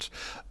Democrats.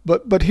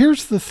 But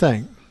here's the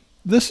thing.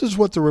 This is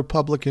what the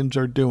Republicans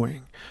are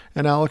doing,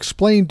 and I'll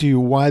explain to you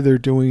why they're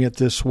doing it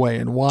this way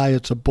and why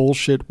it's a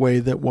bullshit way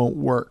that won't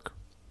work.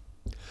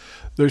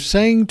 They're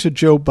saying to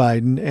Joe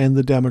Biden and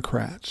the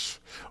Democrats,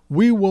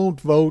 we won't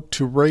vote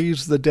to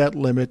raise the debt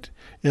limit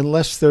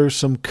unless there's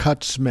some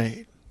cuts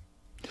made.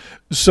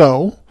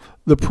 So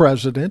the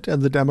president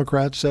and the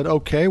Democrats said,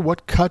 okay,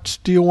 what cuts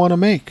do you want to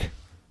make?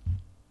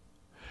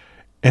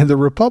 And the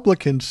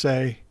Republicans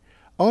say,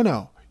 oh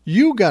no,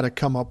 you got to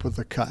come up with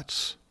the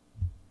cuts.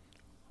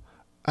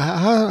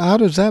 How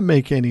does that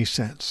make any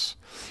sense?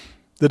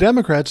 The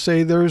Democrats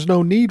say there is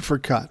no need for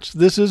cuts.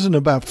 This isn't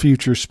about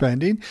future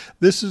spending.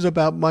 This is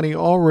about money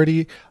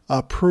already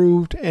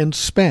approved and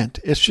spent.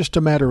 It's just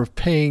a matter of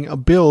paying a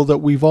bill that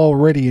we've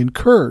already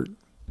incurred.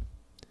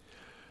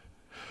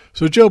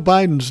 So Joe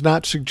Biden's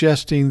not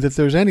suggesting that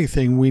there's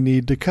anything we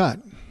need to cut.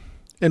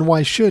 And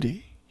why should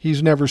he?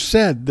 He's never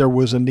said there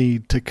was a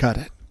need to cut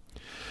it.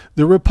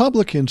 The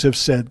Republicans have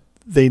said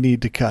they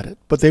need to cut it,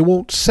 but they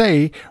won't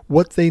say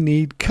what they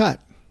need cut.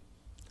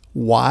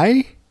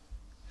 Why?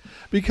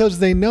 Because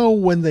they know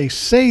when they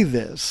say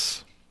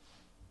this,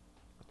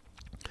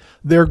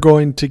 they're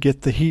going to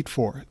get the heat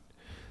for it.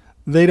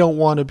 They don't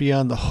want to be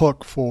on the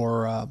hook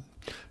for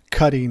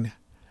cutting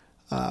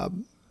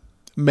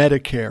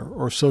Medicare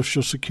or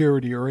Social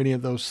Security or any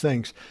of those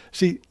things.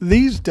 See,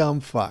 these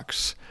dumb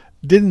fucks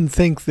didn't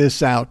think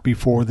this out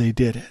before they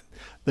did it.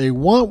 They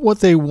want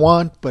what they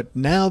want, but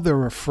now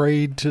they're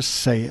afraid to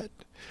say it.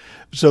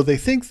 So they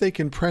think they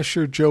can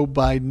pressure Joe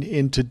Biden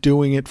into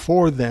doing it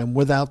for them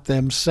without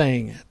them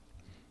saying it.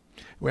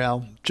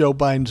 Well, Joe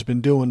Biden's been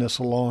doing this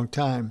a long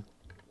time.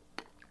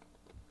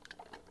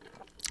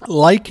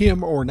 Like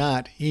him or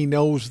not, he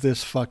knows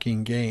this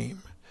fucking game.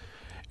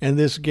 And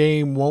this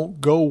game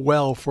won't go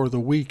well for the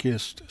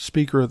weakest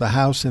Speaker of the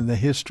House in the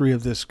history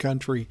of this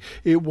country.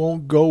 It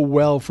won't go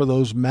well for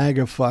those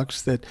MAGA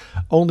fucks that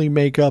only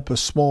make up a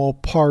small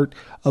part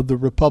of the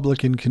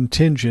Republican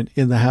contingent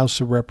in the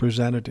House of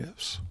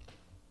Representatives.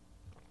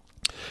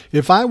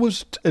 If I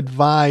was to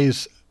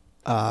advise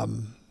Joe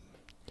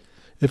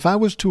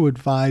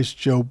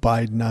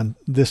Biden on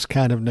this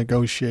kind of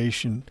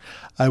negotiation,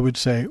 I would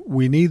say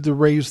we need to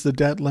raise the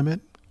debt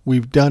limit.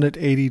 We've done it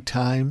 80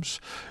 times.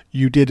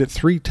 You did it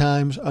 3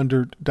 times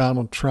under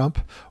Donald Trump.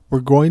 We're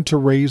going to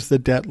raise the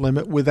debt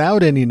limit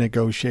without any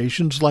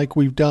negotiations like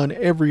we've done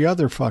every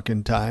other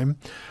fucking time,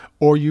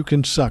 or you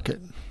can suck it.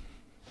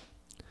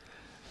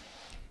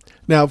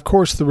 Now, of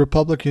course, the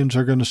Republicans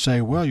are going to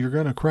say, well, you're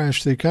going to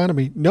crash the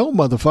economy. No,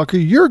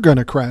 motherfucker, you're going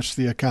to crash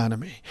the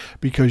economy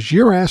because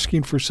you're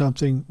asking for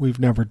something we've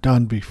never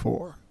done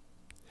before.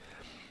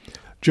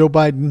 Joe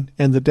Biden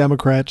and the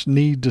Democrats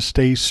need to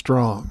stay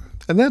strong.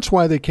 And that's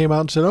why they came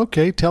out and said,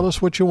 okay, tell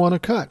us what you want to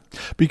cut.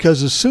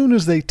 Because as soon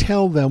as they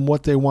tell them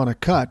what they want to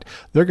cut,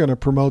 they're going to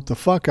promote the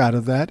fuck out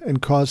of that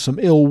and cause some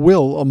ill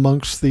will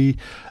amongst the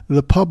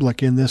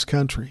public in this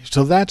country.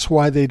 So that's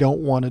why they don't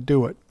want to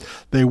do it.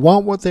 They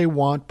want what they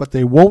want, but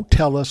they won't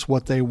tell us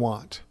what they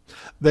want.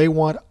 They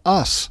want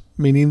us,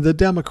 meaning the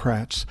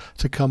Democrats,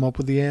 to come up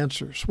with the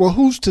answers. Well,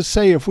 who's to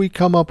say if we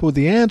come up with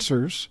the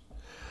answers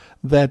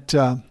that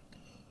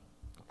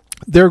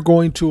they're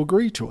going to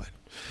agree to it?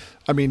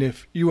 I mean,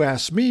 if you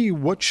ask me,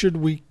 what should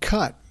we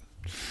cut?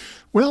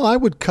 Well, I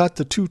would cut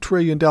the $2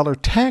 trillion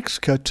tax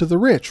cut to the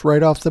rich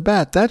right off the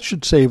bat. That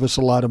should save us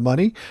a lot of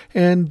money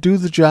and do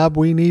the job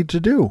we need to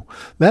do.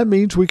 That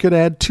means we could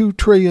add $2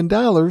 trillion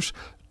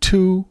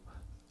to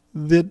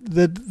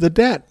the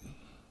debt.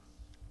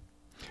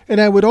 And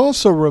I would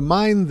also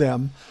remind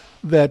them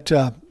that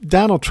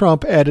Donald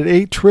Trump added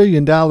 $8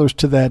 trillion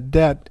to that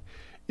debt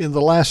in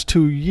the last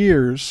 2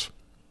 years.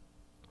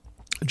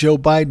 Joe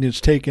Biden has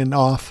taken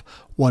off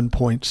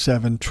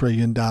 $1.7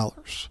 trillion.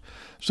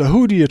 So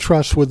who do you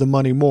trust with the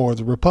money more,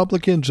 the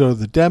Republicans or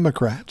the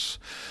Democrats?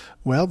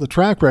 Well, the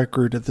track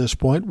record at this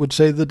point would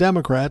say the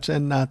Democrats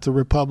and not the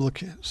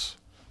Republicans.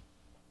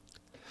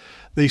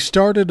 They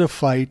started a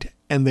fight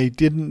and they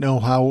didn't know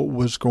how it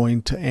was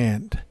going to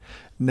end.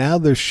 Now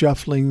they're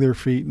shuffling their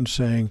feet and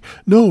saying,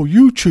 no,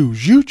 you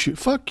choose,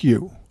 fuck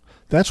you.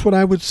 That's what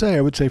I would say.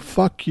 I would say,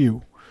 fuck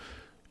you.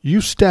 You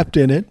stepped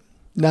in it.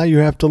 Now you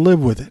have to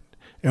live with it.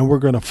 And we're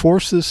going to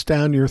force this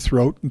down your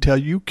throat until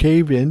you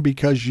cave in,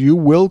 because you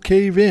will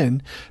cave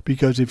in.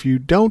 Because if you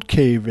don't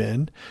cave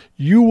in,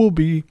 you will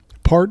be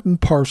part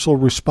and parcel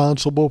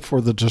responsible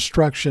for the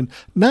destruction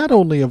not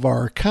only of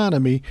our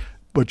economy,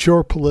 but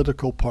your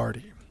political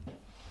party.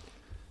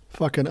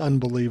 Fucking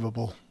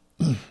unbelievable.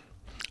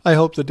 I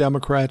hope the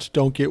Democrats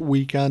don't get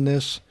weak on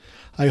this.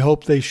 I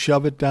hope they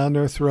shove it down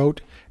their throat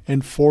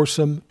and force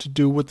them to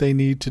do what they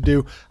need to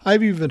do.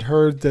 I've even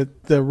heard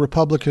that the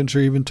Republicans are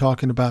even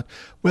talking about,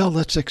 well,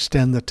 let's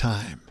extend the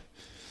time.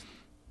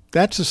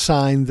 That's a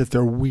sign that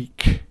they're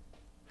weak.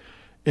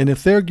 And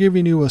if they're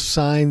giving you a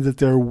sign that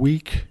they're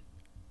weak,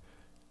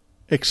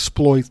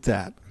 exploit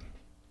that.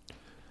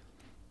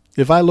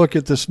 If I look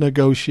at this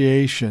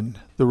negotiation,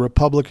 the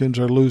Republicans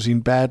are losing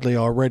badly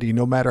already.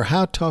 No matter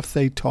how tough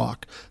they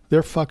talk,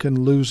 they're fucking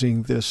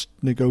losing this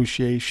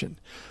negotiation.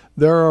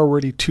 They're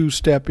already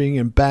two-stepping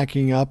and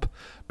backing up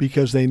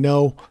because they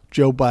know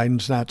Joe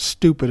Biden's not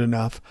stupid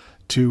enough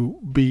to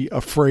be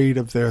afraid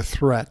of their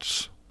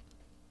threats.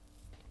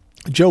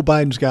 Joe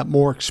Biden's got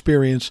more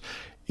experience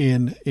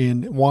in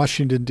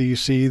Washington,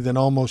 D.C. than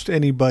almost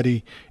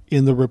anybody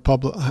in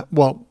the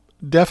well,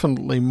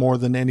 definitely more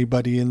than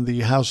anybody in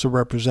the House of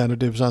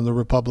Representatives on the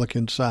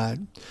Republican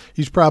side.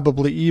 He's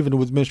probably even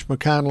with Mitch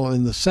McConnell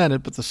in the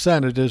Senate, but the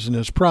Senate isn't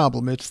his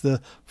problem. It's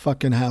the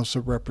fucking House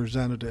of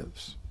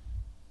Representatives.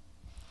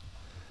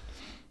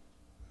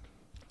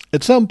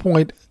 At some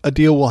point, a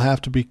deal will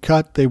have to be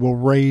cut. They will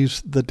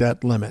raise the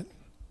debt limit.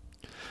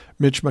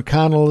 Mitch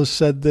McConnell has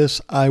said this.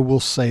 I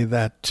will say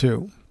that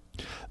too.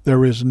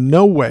 There is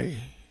no way,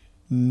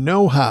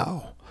 no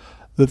how,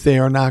 that they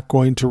are not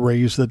going to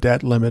raise the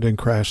debt limit and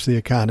crash the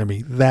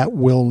economy. That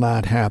will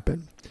not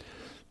happen.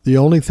 The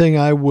only thing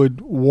I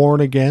would warn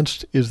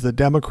against is the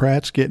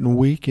Democrats getting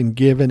weak and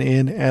giving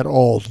in at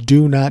all.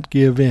 Do not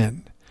give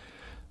in.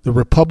 The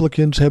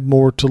Republicans have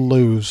more to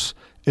lose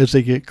as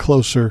they get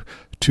closer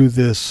to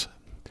this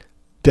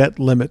debt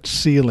limit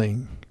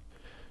ceiling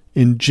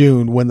in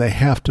June when they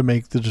have to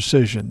make the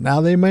decision. Now,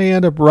 they may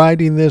end up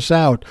riding this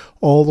out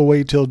all the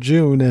way till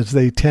June, as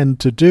they tend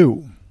to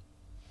do.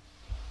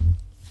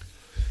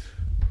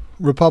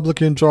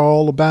 Republicans are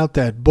all about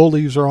that.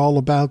 Bullies are all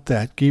about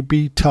that.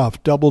 Be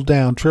tough, double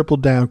down, triple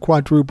down,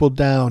 quadruple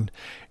down,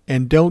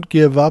 and don't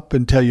give up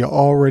until you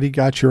already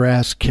got your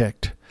ass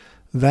kicked.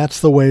 That's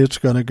the way it's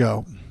going to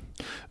go.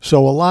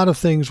 So a lot of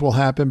things will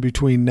happen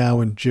between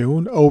now and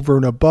June over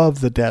and above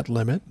the debt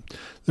limit.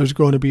 There's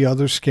going to be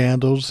other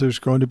scandals. There's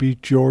going to be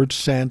George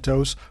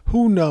Santos.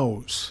 Who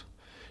knows?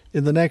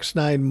 In the next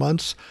 9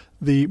 months,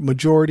 the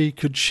majority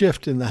could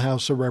shift in the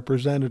House of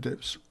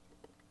Representatives.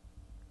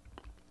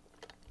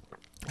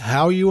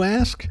 How, you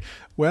ask?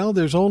 Well,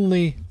 there's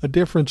only a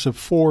difference of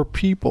 4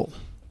 people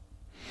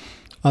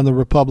on the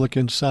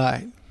Republican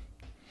side.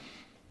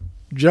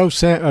 George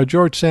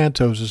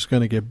Santos is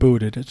going to get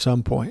booted at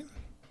some point.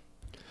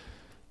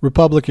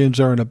 Republicans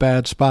are in a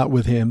bad spot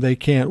with him. They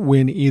can't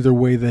win either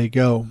way they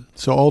go.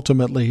 So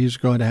ultimately, he's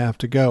going to have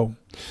to go.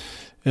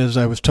 As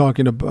I was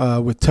talking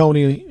with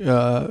Tony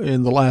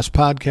in the last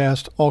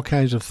podcast, all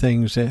kinds of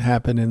things that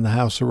happen in the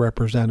House of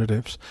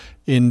Representatives.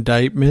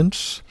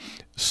 Indictments,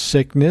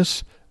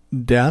 sickness,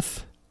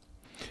 death.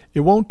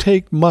 It won't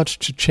take much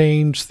to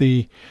change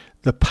the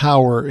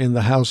power in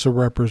the House of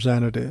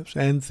Representatives,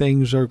 and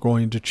things are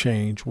going to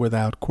change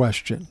without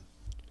question.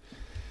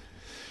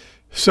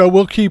 So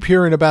we'll keep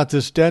hearing about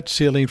this debt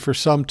ceiling for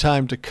some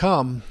time to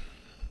come,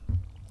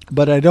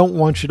 but I don't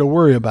want you to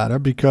worry about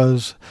it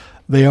because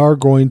they are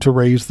going to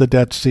raise the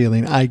debt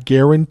ceiling. I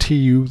guarantee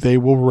you they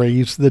will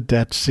raise the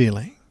debt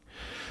ceiling.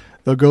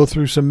 They'll go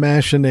through some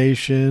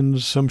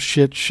machinations, some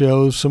shit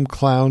shows, some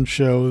clown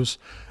shows,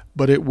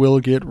 but it will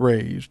get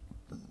raised.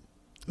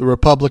 The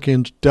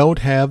Republicans don't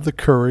have the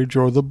courage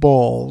or the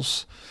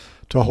balls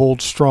to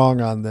hold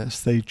strong on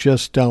this. They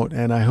just don't.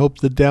 And I hope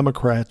the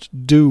Democrats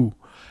do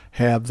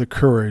have the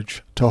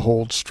courage to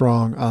hold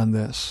strong on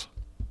this.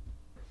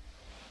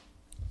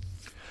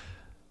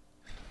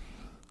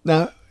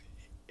 Now,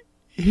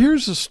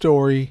 here's a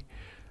story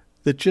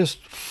that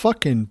just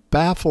fucking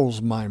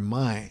baffles my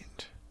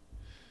mind.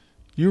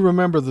 You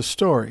remember the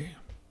story.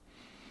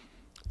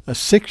 A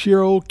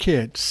 6-year-old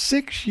kid,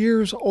 6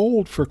 years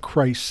old for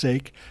Christ's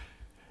sake,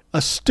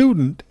 a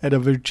student at a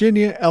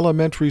Virginia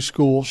elementary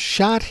school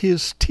shot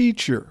his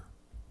teacher.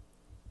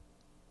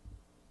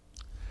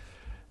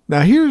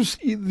 Now here's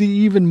the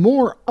even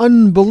more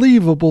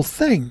unbelievable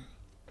thing.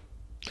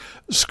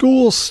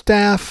 School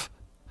staff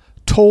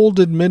told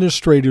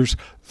administrators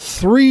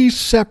 3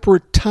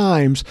 separate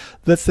times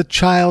that the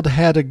child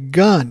had a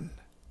gun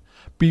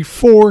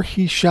before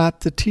he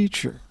shot the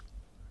teacher.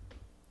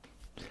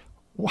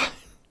 What?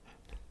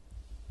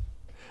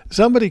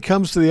 Somebody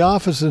comes to the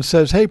office and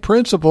says, "Hey,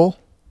 principal,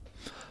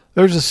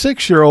 there's a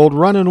 6-year-old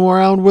running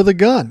around with a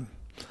gun."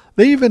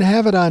 They even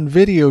have it on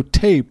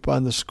videotape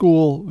on the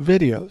school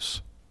videos,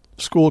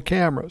 school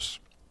cameras.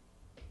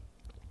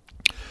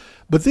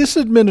 But this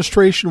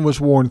administration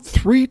was warned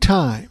 3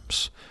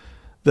 times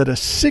that a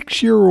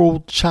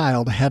 6-year-old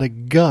child had a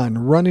gun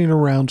running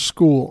around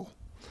school.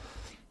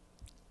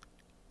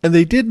 And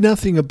they did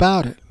nothing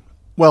about it.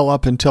 Well,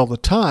 up until the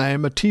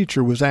time, a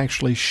teacher was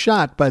actually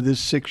shot by this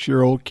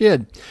 6-year-old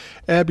kid.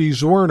 Abby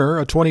Zwerner,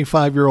 a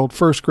 25-year-old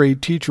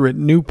first-grade teacher at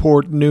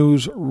Newport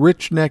News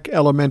Rich Neck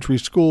Elementary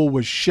School,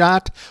 was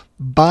shot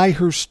by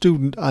her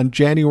student on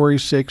January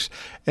 6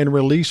 and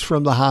released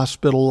from the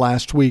hospital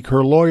last week.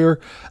 Her lawyer,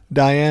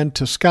 Diane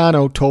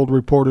Toscano, told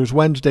reporters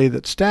Wednesday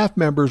that staff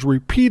members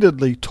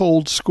repeatedly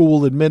told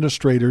school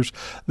administrators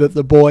that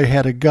the boy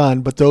had a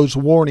gun, but those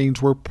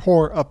warnings were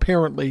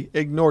apparently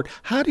ignored.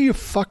 How do you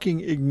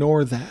fucking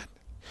ignore that?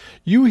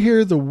 You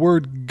hear the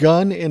word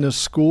gun in a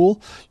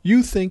school,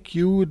 you think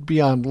you would be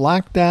on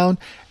lockdown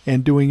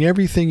and doing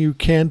everything you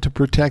can to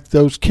protect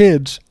those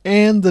kids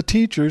and the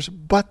teachers,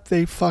 but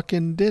they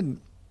fucking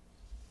didn't.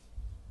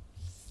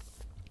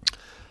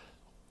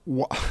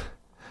 What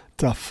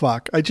the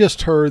fuck? I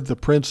just heard the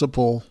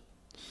principal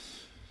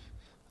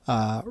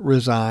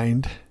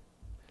resigned,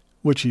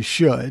 which he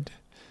should.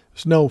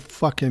 There's no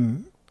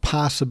fucking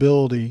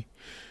possibility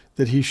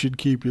that he should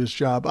keep his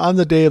job. On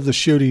the day of the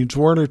shootings,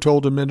 Werner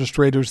told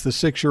administrators the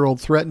 6-year-old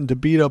threatened to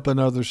beat up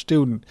another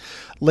student.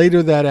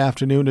 Later that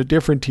afternoon, a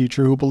different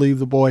teacher who believed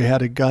the boy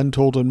had a gun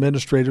told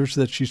administrators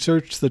that she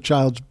searched the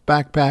child's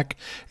backpack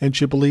and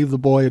she believed the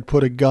boy had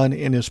put a gun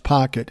in his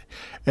pocket.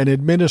 An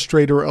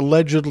administrator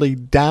allegedly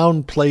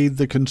downplayed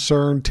the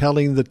concern,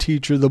 telling the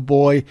teacher the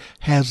boy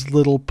has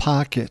little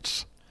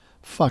pockets.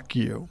 Fuck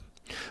you.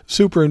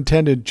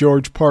 Superintendent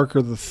George Parker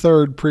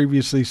III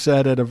previously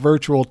said at a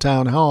virtual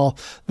town hall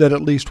that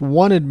at least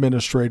one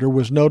administrator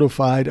was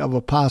notified of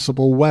a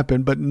possible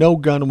weapon, but no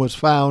gun was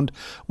found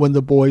when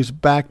the boy's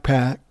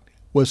backpack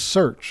was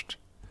searched.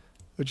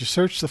 Would you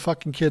search the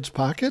fucking kid's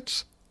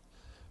pockets?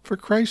 For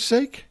Christ's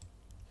sake?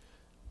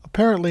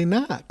 Apparently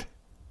not.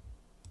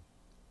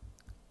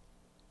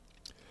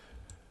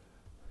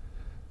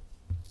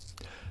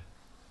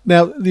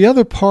 Now, the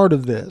other part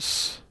of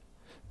this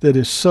that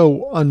is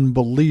so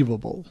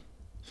unbelievable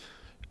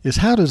is,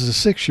 how does a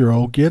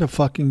 6-year-old get a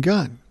fucking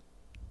gun?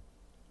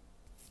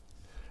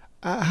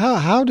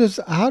 How does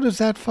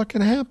that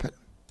fucking happen?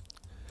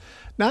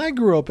 Now, I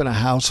grew up in a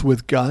house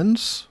with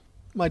guns.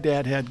 My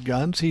dad had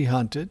guns. He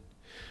hunted.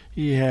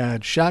 He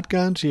had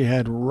shotguns. He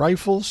had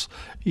rifles.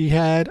 He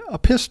had a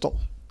pistol,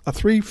 a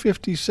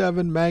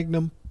 .357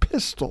 Magnum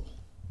pistol.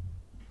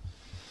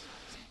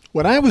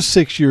 When I was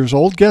 6 years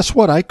old, guess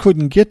what? I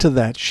couldn't get to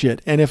that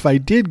shit. And if I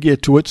did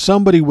get to it,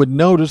 somebody would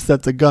notice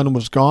that the gun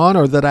was gone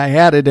or that I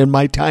had it in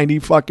my tiny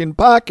fucking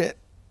pocket.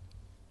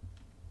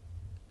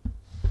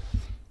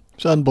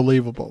 It's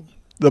unbelievable.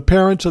 The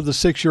parents of the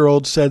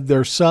 6-year-old said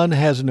their son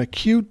has an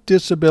acute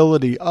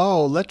disability.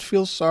 Oh, let's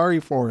feel sorry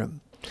for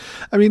him.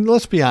 I mean,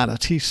 let's be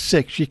honest. He's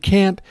 6. You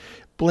can't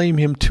blame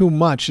him too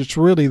much. It's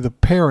really the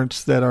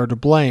parents that are to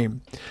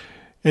blame.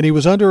 And he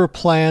was under a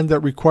plan that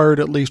required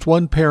at least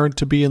one parent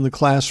to be in the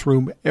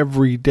classroom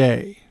every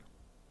day.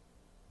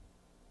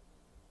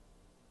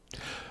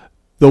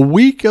 The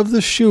week of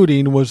the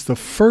shooting was the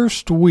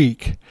first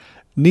week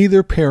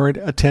neither parent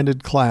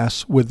attended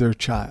class with their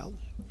child.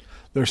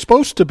 They're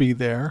supposed to be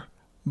there,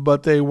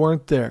 but they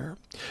weren't there.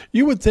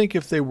 You would think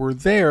if they were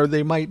there,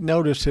 they might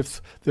notice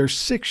if their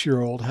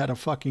 6-year-old had a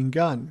fucking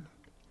gun.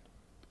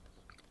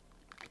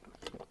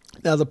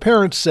 Now, the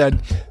parents said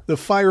the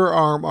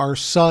firearm our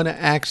son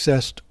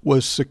accessed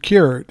was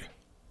secured.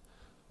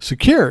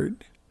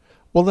 Secured?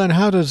 Well, then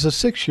how does a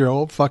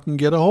 6-year-old fucking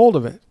get a hold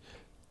of it?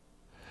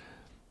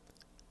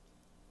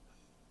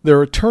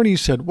 Their attorney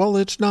said, well,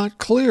 it's not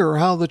clear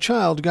how the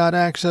child got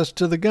access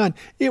to the gun.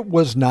 It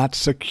was not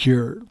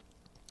secured.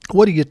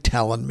 What are you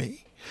telling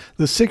me?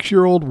 The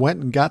 6-year-old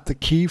went and got the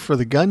key for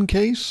the gun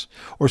case?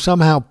 Or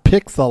somehow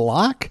picked the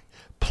lock?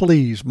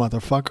 Please,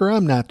 motherfucker,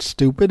 I'm not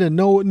stupid, and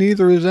no,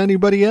 neither is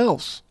anybody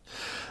else.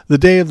 The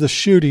day of the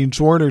shootings,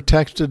 Warner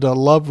texted a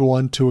loved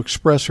one to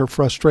express her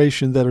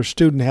frustration that her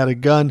student had a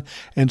gun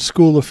and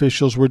school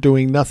officials were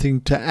doing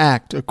nothing to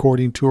act,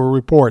 according to a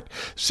report.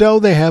 So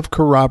they have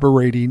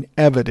corroborating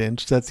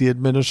evidence that the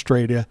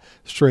administrator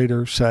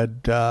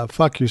said,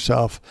 fuck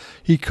yourself.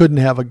 He couldn't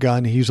have a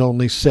gun. He's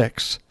only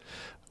 6.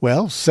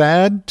 Well,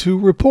 sad to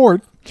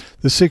report,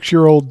 the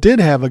 6-year-old did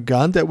have a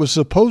gun that was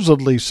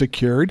supposedly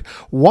secured,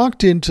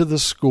 walked into the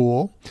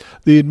school.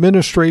 The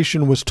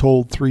administration was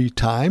told 3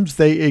 times.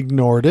 They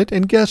ignored it.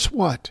 And guess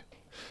what?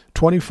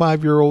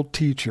 25-year-old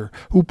teacher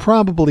who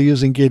probably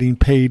isn't getting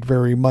paid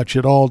very much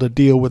at all to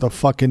deal with a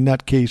fucking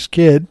nutcase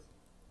kid.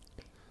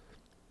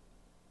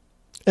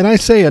 And I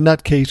say a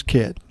nutcase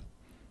kid.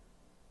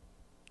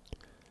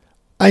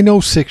 I know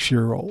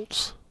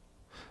 6-year-olds.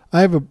 I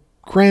have a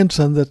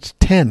grandson that's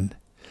 10.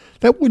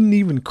 That wouldn't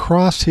even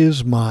cross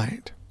his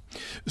mind.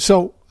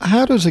 So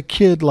how does a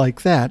kid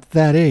like that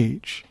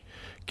age,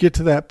 get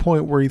to that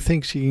point where he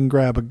thinks he can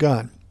grab a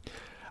gun?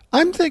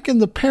 I'm thinking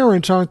the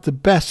parents aren't the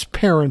best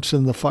parents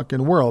in the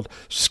fucking world.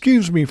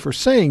 Excuse me for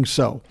saying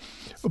so,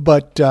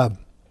 but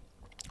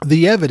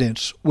the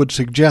evidence would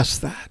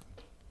suggest that.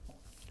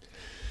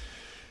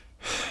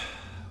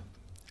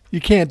 You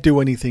can't do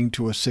anything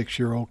to a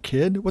 6-year-old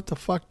kid. What the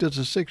fuck does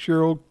a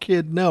 6-year-old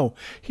kid know?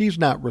 He's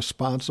not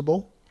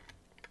responsible.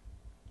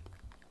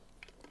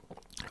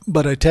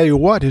 But I tell you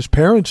what, his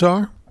parents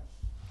are.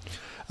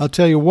 I'll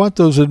tell you what,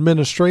 those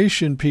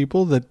administration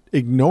people that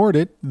ignored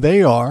it,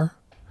 they are.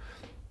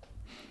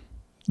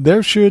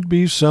 There should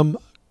be some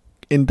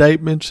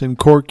indictments and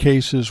court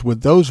cases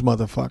with those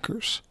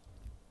motherfuckers.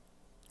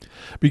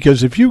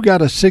 Because if you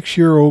got a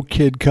 6-year-old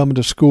kid coming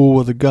to school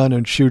with a gun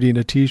and shooting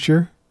a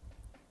teacher,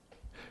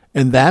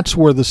 and that's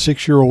where the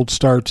 6-year-old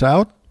starts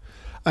out,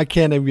 I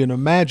can't even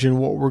imagine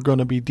what we're going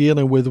to be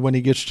dealing with when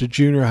he gets to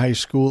junior high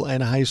school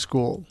and high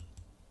school.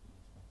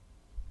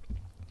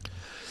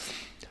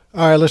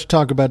 All right, let's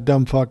talk about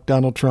dumb fuck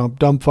Donald Trump.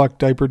 Dumb fuck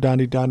diaper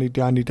Donnie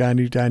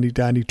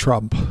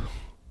Trump.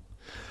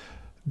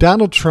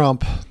 Donald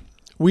Trump,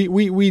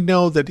 we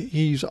know that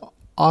he's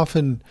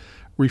often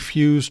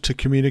refused to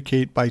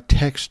communicate by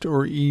text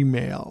or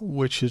email,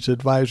 which his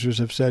advisors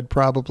have said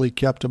probably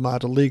kept him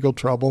out of legal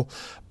trouble.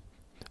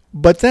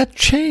 But that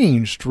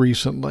changed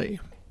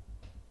recently.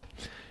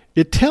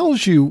 It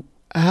tells you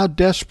how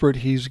desperate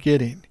he's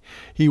getting.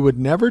 He would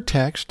never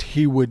text.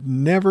 He would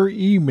never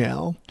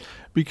email,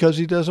 because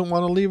he doesn't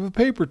want to leave a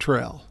paper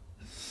trail.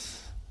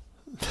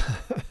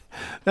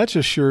 That's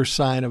a sure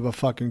sign of a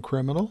fucking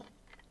criminal.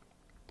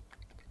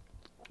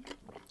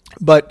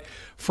 But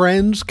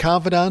friends,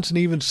 confidants, and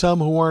even some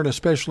who aren't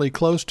especially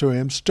close to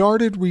him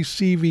started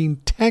receiving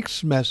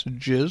text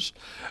messages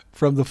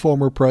from the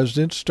former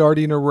president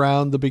starting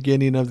around the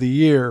beginning of the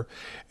year.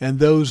 And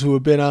those who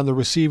have been on the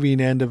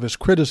receiving end of his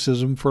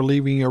criticism for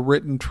leaving a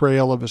written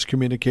trail of his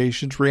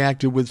communications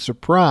reacted with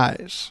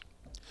surprise.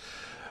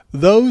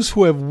 Those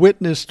who have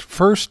witnessed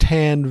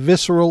firsthand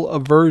visceral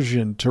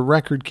aversion to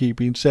record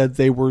keeping said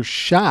they were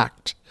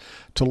shocked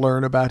to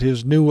learn about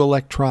his new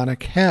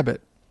electronic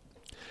habit.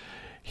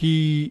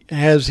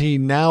 Has he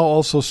now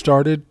also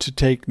started to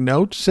take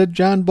notes, said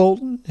John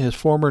Bolton, his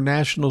former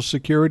national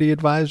security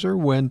advisor,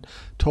 when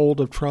told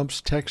of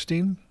Trump's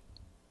texting?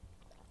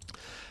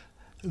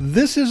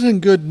 This isn't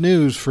good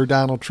news for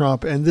Donald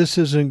Trump, and this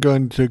isn't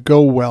going to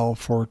go well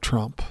for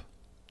Trump.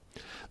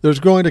 There's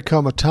going to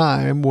come a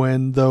time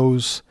when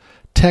those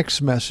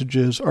text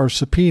messages are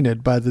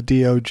subpoenaed by the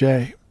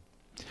DOJ.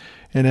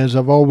 And as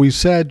I've always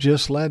said,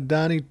 just let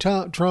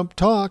Trump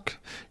talk.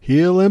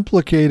 He'll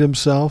implicate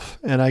himself,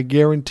 and I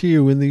guarantee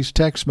you in these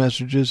text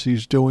messages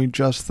he's doing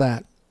just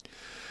that.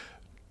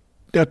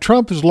 Now,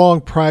 Trump has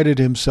long prided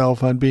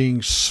himself on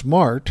being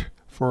smart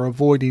for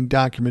avoiding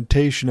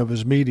documentation of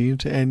his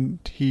meetings, and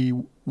he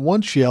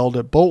once yelled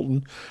at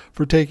Bolton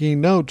for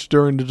taking notes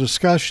during the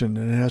discussion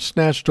and has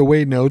snatched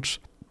away notes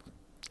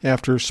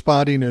after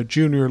spotting a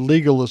junior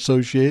legal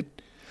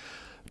associate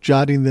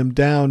jotting them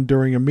down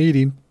during a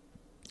meeting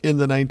in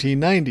the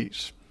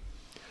 1990s.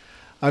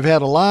 I've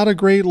had a lot of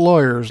great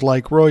lawyers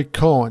like Roy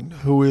Cohn,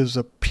 who is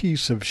a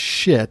piece of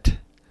shit.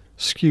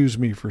 Excuse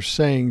me for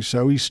saying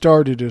so. He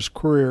started his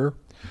career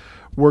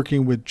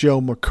working with Joe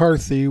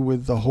McCarthy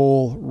with the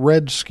whole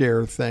Red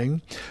Scare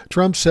thing.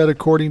 Trump said,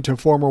 according to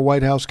former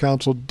White House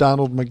counsel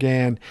Donald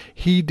McGahn,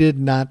 he did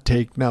not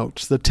take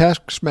notes. The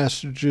text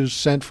messages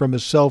sent from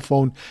his cell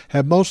phone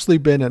have mostly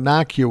been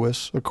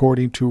innocuous,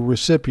 according to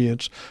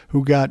recipients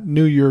who got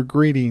New Year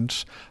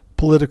greetings,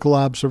 political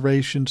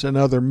observations, and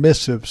other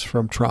missives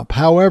from Trump.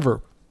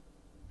 However,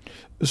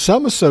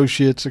 some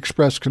associates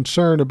expressed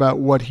concern about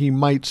what he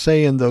might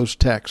say in those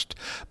texts,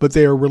 but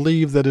they are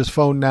relieved that his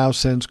phone now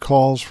sends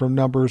calls from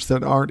numbers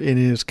that aren't in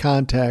his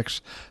contacts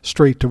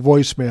straight to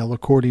voicemail,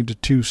 according to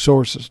two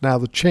sources. Now,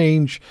 the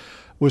change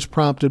was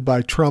prompted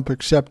by Trump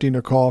accepting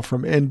a call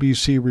from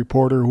NBC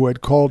reporter who had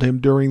called him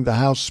during the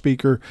House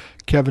Speaker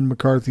Kevin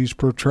McCarthy's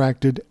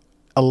protracted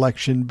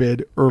election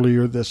bid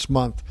earlier this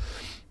month.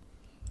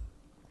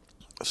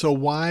 So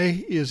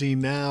why is he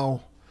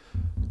now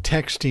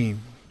texting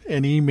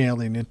and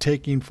emailing and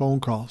taking phone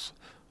calls?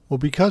 Well,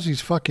 because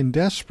he's fucking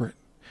desperate.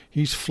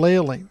 He's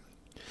flailing.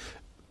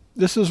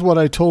 This is what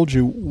I told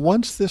you.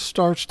 Once this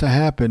starts to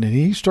happen and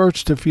he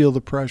starts to feel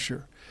the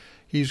pressure,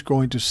 he's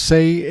going to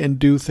say and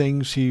do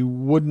things he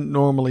wouldn't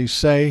normally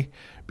say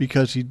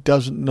because he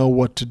doesn't know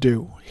what to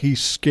do. He's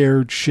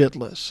scared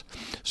shitless.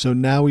 So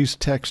now he's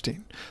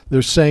texting.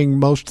 They're saying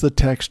most of the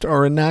texts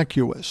are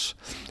innocuous,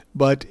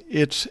 but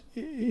it's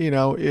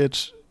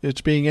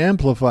being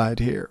amplified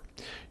here.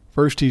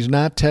 First he's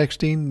not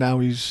texting, now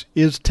is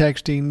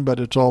texting, but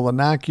it's all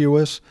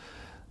innocuous.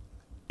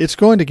 It's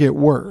going to get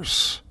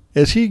worse.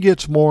 As he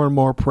gets more and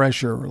more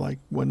pressure, like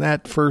when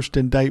that first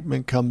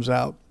indictment comes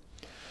out,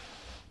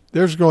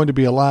 there's going to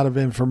be a lot of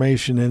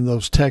information in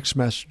those text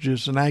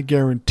messages, and I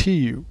guarantee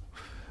you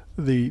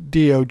the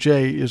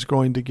DOJ is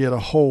going to get a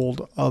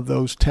hold of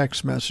those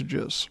text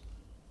messages.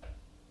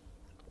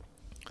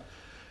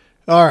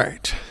 All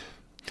right.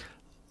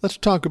 Let's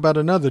talk about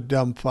another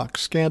dumb fuck,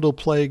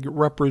 scandal-plagued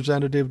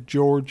Representative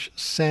George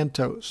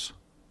Santos.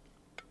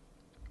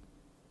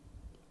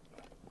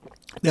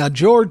 Now,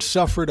 George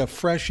suffered a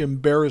fresh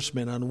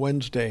embarrassment on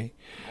Wednesday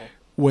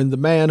when the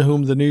man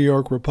whom the New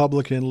York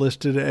Republican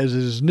listed as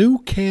his new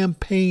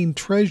campaign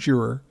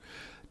treasurer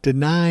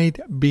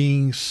denied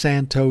being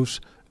Santos'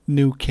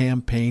 new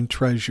campaign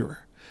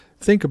treasurer.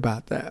 Think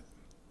about that.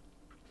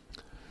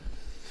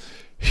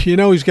 You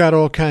know, he's got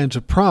all kinds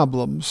of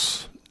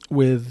problems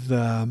with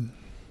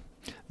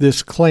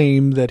this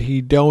claim that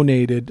he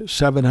donated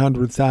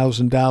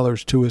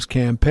 $700,000 to his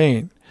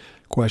campaign.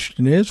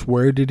 Question is,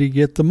 where did he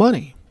get the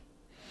money?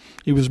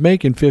 He was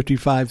making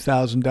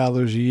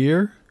 $55,000 a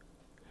year.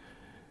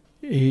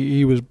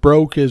 He was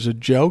broke as a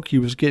joke. He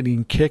was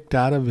getting kicked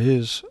out of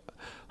his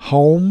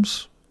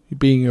homes,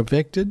 being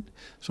evicted.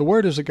 So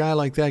where does a guy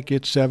like that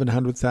get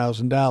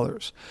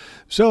 $700,000?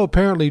 So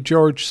apparently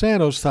George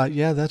Santos thought,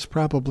 yeah, that's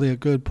probably a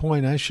good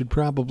point. I should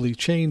probably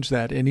change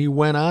that. And he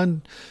went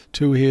on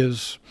to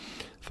his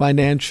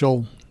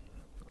financial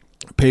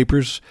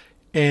papers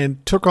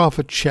and took off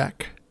a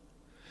check,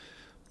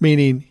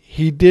 meaning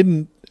he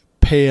didn't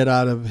pay it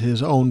out of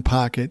his own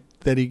pocket,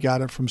 that he got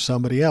it from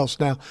somebody else.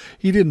 Now,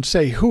 he didn't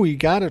say who he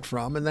got it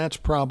from, and that's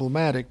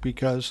problematic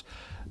because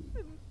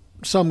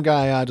some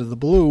guy out of the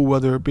blue,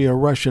 whether it be a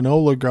Russian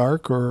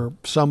oligarch or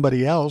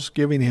somebody else,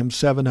 giving him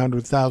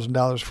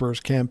 $700,000 for his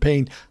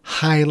campaign,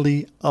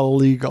 highly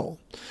illegal.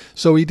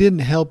 So he didn't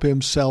help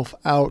himself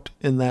out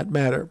in that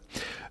matter.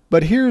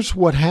 But here's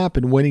what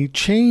happened. When he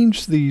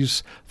changed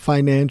these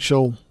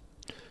financial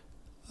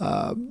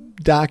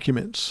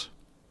documents,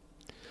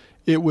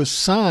 it was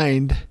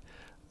signed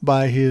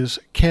by his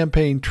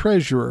campaign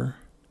treasurer,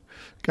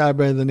 a guy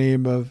by the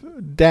name of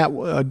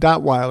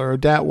Datweiler.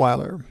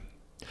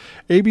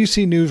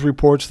 ABC News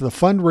reports the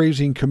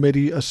fundraising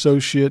committee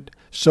associated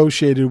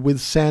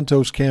with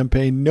Santos'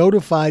 campaign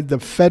notified the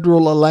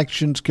Federal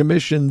Elections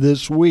Commission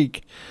this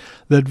week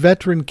that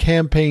veteran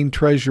campaign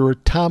treasurer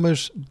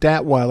Thomas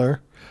Datweiler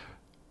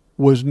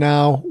was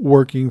now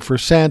working for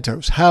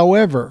Santos.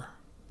 However,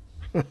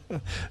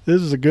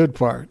 this is a good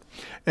part.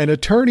 An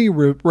attorney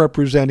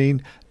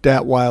representing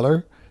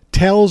Datwyler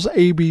tells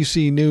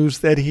ABC News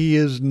that he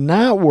is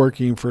not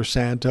working for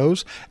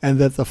Santos and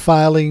that the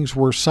filings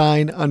were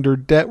signed under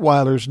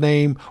Datwyler's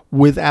name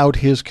without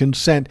his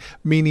consent,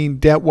 meaning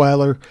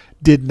Datwyler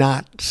did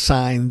not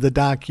sign the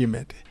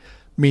document,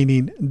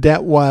 meaning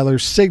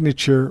Datwyler's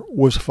signature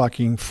was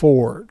fucking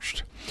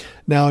forged.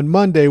 Now, on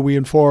Monday, we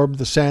informed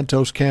the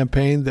Santos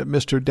campaign that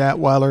Mr.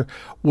 Datwyler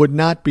would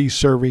not be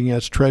serving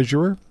as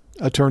treasurer.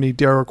 Attorney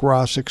Derek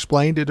Ross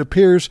explained, it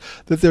appears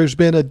that there's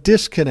been a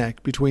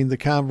disconnect between the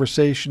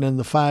conversation and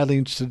the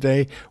filings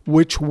today,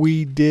 which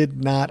we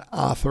did not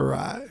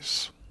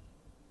authorize.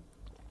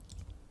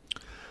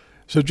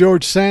 So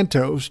George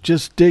Santos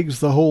just digs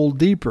the hole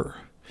deeper.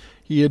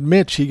 He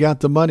admits he got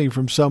the money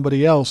from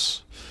somebody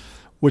else,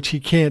 which he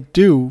can't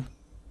do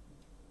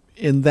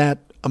in that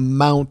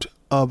amount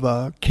of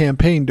a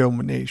campaign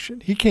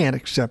donation. He can't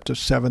accept a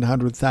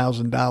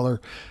 $700,000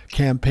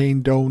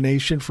 campaign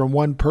donation from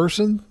one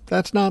person.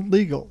 That's not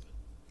legal.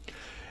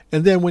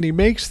 And then when he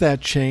makes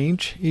that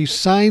change, he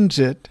signs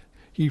it,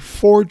 he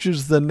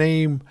forges the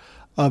name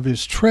of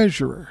his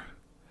treasurer.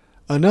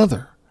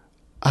 Another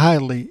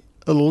highly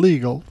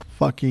illegal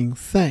fucking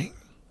thing.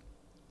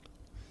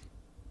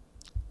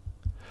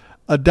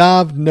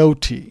 Adav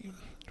Noti,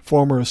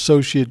 former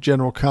Associate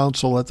General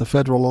Counsel at the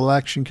Federal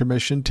Election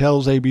Commission,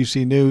 tells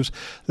ABC News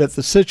that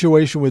the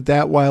situation with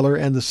Datwyler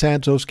and the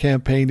Santos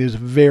campaign is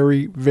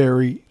very,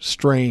 very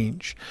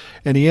strange.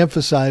 And he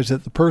emphasized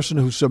that the person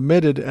who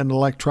submitted an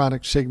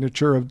electronic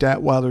signature of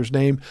Datwyler's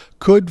name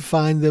could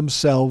find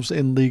themselves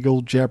in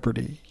legal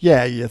jeopardy.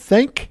 Yeah, you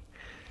think?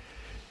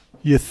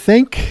 You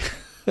think?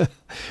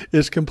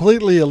 It's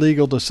completely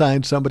illegal to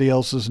sign somebody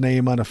else's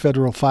name on a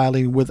federal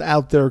filing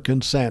without their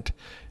consent,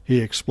 he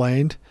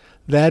explained.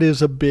 That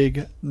is a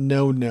big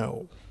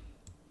no-no.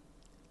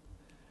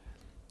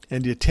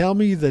 And you tell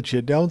me that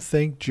you don't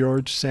think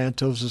George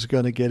Santos is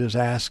going to get his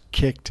ass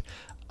kicked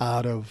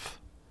out of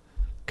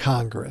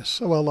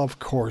Congress. Well, of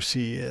course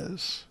he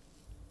is.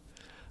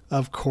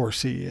 Of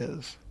course he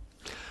is.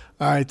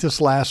 All right, this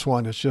last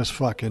one is just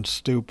fucking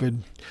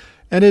stupid.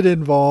 And it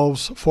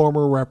involves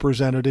former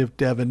Representative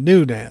Devin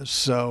Nunes.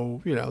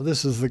 So,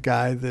 this is the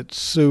guy that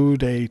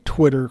sued a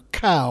Twitter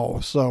cow.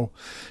 So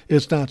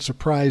it's not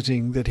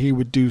surprising that he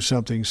would do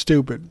something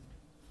stupid.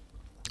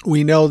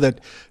 We know that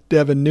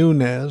Devin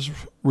Nunes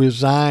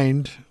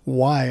resigned.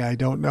 Why? I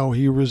don't know.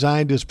 He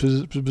resigned his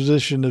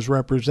position as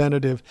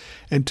representative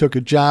and took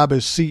a job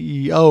as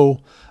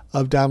CEO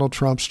of Donald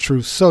Trump's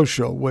Truth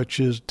Social, which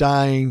is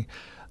dying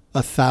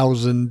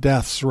 1,000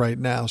 deaths right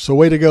now. So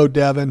way to go,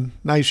 Devin.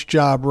 Nice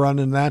job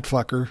running that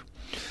fucker.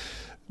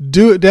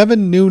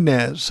 Devin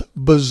Nunes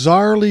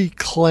bizarrely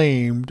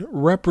claimed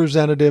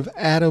Representative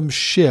Adam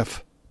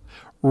Schiff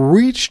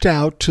reached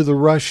out to the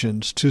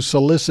Russians to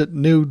solicit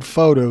nude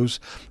photos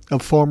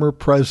of former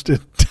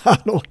President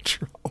Donald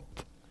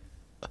Trump.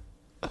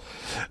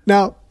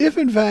 Now, if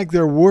in fact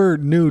there were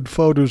nude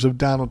photos of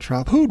Donald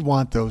Trump, who'd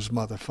want those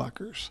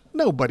motherfuckers?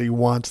 Nobody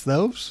wants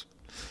those.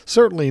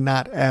 Certainly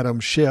not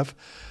Adam Schiff.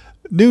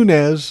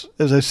 Nunes,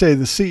 as I say,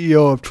 the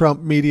CEO of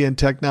Trump Media and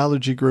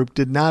Technology Group,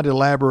 did not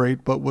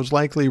elaborate, but was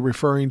likely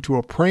referring to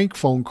a prank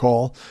phone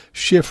call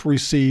Schiff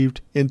received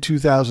in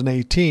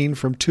 2018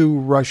 from two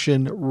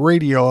Russian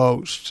radio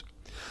hosts.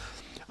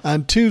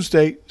 On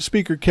Tuesday,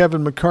 Speaker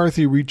Kevin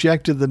McCarthy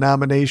rejected the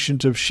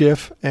nominations of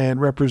Schiff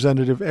and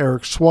Representative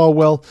Eric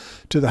Swalwell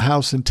to the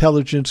House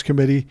Intelligence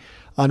Committee,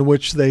 on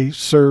which they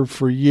served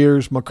for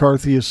years.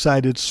 McCarthy has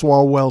cited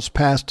Swalwell's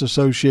past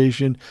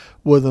association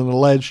with an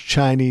alleged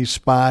Chinese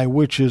spy,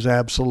 which is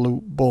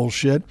absolute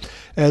bullshit.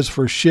 As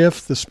for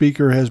Schiff, the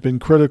Speaker has been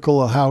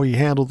critical of how he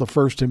handled the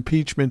first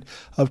impeachment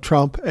of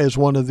Trump as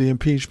one of the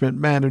impeachment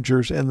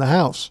managers in the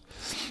House.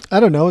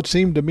 I don't know, it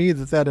seemed to me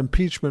that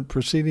impeachment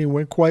proceeding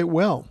went quite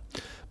well.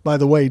 By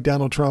the way,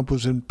 Donald Trump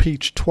was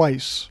impeached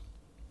twice.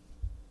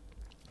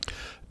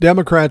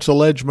 Democrats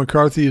allege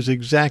McCarthy is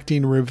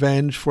exacting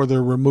revenge for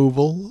the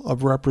removal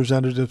of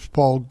Representatives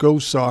Paul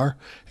Gosar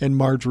and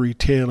Marjorie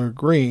Taylor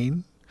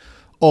Greene.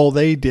 All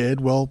they did,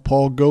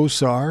 Paul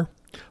Gosar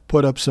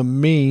put up some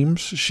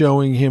memes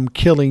showing him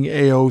killing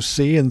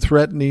AOC and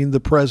threatening the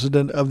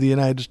President of the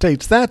United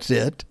States. That's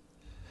it.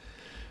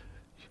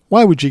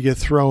 Why would you get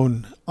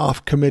thrown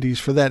off committees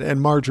for that? And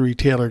Marjorie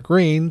Taylor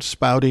Greene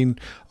spouting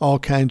all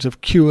kinds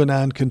of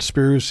QAnon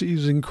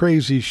conspiracies and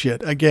crazy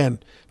shit. Again,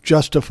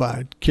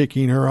 justified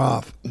kicking her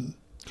off.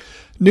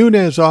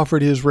 Nunes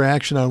offered his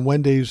reaction on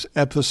Wednesday's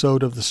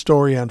episode of The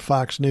Story on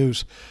Fox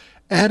News.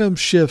 Adam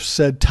Schiff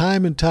said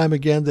time and time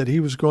again that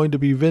he was going to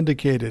be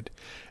vindicated.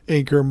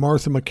 Anchor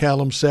Martha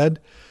McCallum said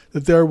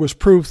that there was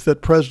proof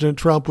that President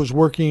Trump was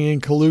working in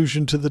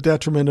collusion to the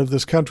detriment of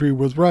this country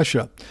with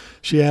Russia.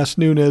 She asked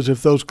Nunes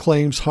if those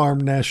claims harm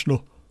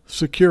national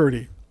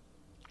security.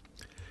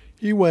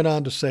 He went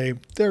on to say,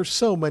 there's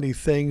so many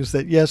things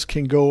that, yes,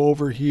 can go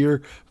over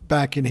here,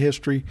 back in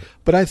history,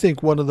 but I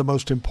think one of the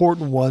most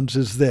important ones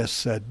is this,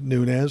 said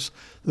Nunes,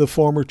 the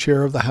former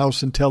chair of the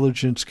House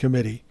Intelligence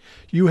Committee.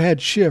 You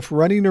had Schiff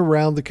running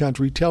around the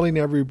country telling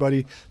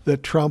everybody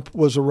that Trump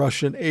was a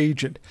Russian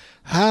agent.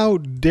 How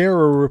dare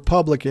a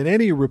Republican,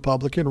 any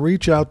Republican,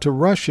 reach out to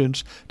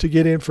Russians to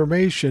get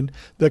information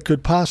that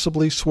could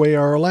possibly sway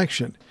our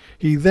election?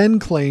 He then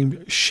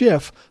claimed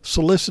Schiff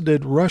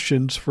solicited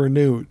Russians for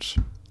nudes.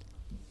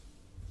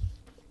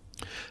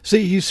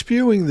 See, he's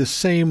spewing the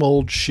same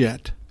old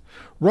shit.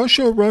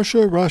 Russia,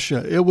 Russia,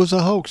 Russia. It was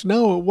a hoax.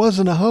 No, it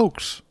wasn't a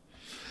hoax.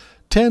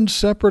 10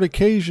 separate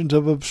occasions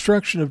of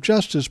obstruction of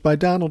justice by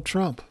Donald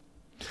Trump.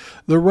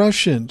 The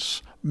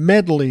Russians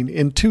meddling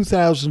in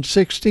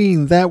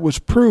 2016, that was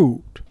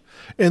proved.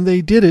 And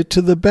they did it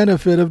to the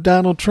benefit of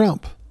Donald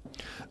Trump.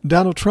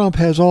 Donald Trump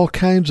has all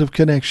kinds of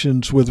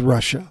connections with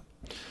Russia.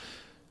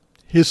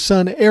 His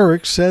son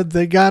Eric said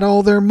they got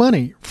all their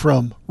money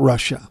from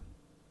Russia.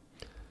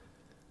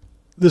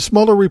 This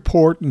Mueller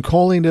report and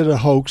calling it a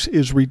hoax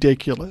is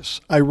ridiculous.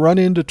 I run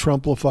into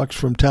Trump-la-fucks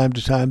from time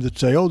to time that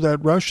say, oh,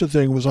 that Russia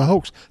thing was a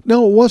hoax.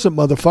 No, it wasn't,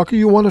 motherfucker.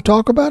 You want to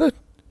talk about it?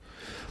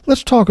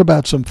 Let's talk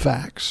about some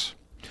facts.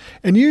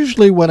 And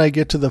usually when I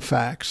get to the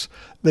facts,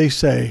 they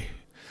say,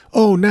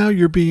 oh, now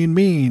you're being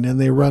mean, and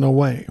they run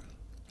away.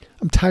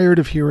 I'm tired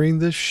of hearing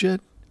this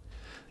shit.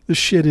 This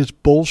shit is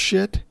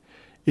bullshit.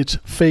 It's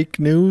fake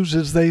news,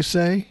 as they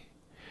say.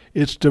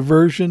 It's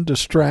diversion,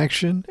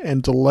 distraction,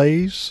 and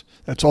delays.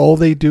 That's all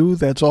they do.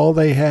 That's all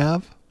they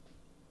have.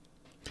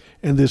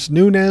 And this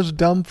Nunes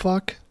dumb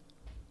fuck,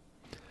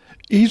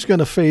 he's going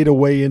to fade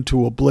away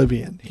into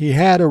oblivion. He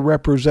had a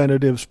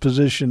representative's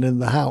position in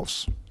the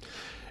House.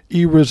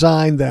 He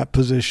resigned that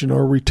position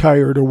or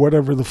retired or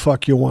whatever the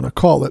fuck you want to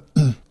call it.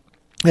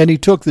 And he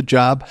took the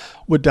job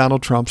with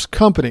Donald Trump's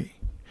company,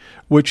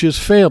 which is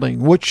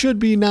failing, which should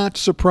be not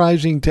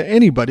surprising to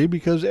anybody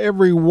because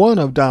every one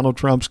of Donald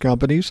Trump's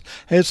companies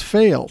has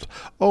failed.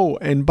 Oh,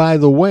 and by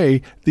the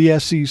way, the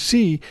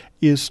SEC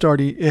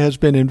has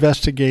been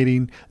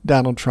investigating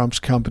Donald Trump's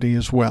company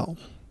as well.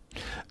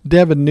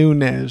 Devin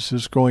Nunes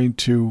is going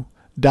to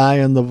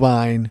die on the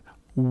vine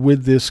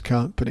with this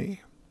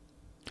company.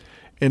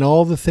 And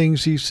all the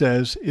things he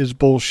says is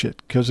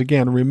bullshit. Because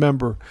again,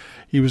 remember,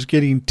 he was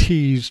getting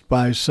teased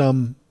by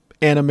some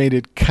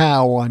animated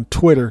cow on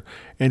Twitter,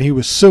 and he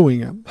was suing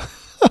him.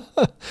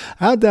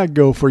 How'd that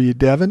go for you,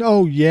 Devin?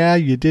 Oh, yeah,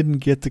 you didn't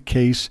get the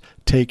case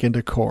taken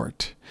to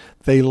court.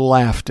 They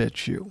laughed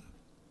at you.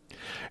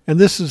 And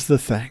this is the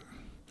thing.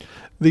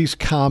 These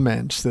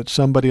comments that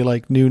somebody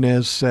like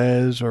Nunes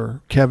says,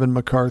 or Kevin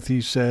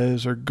McCarthy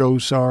says, or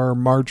Gosar, or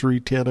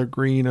Marjorie Taylor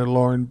Greene, or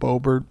Lauren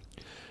Boebert,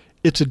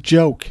 it's a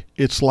joke.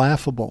 It's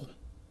laughable.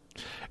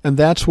 And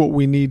that's what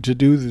we need to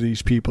do to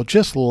these people.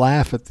 Just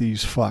laugh at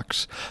these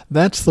fucks.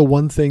 That's the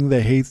one thing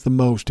they hate the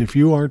most. If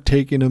you aren't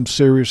taking them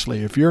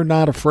seriously, if you're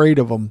not afraid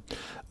of them,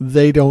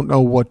 they don't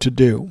know what to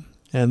do.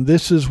 And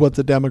this is what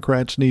the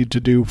Democrats need to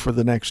do for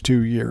the next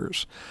 2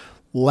 years.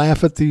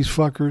 Laugh at these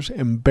fuckers,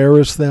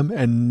 embarrass them,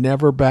 and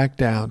never back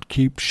down.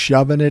 Keep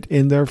shoving it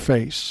in their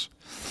face.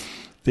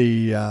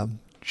 The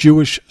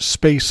Jewish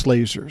space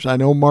lasers. I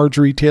know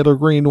Marjorie Taylor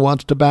Greene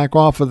wants to back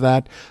off of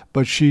that,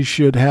 but she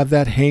should have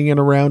that hanging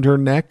around her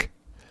neck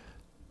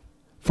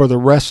for the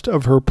rest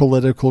of her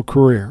political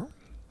career.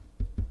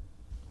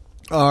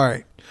 All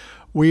right.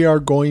 We are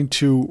going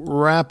to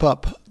wrap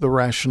up the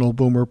Rational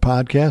Boomer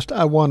podcast.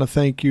 I want to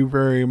thank you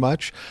very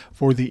much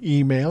for the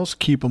emails.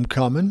 Keep them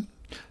coming.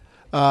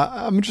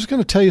 I'm just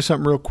going to tell you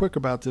something real quick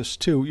about this,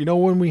 too. You know,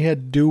 when we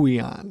had Dewey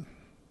on,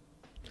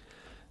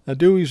 now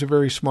Dewey's a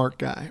very smart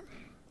guy,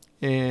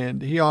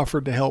 and he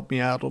offered to help me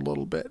out a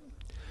little bit.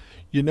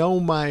 You know,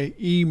 my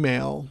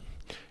email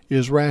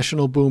is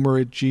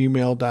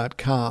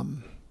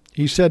rationalboomer@gmail.com.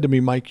 He said to me,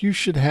 Mike, you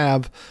should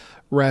have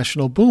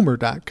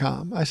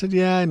rationalboomer.com. I said,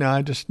 yeah, I know.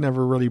 I just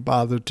never really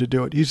bothered to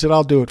do it. He said,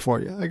 I'll do it for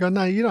you. I go,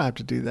 no, you don't have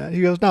to do that.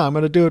 He goes, no, I'm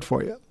going to do it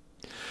for you.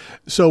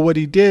 So what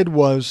he did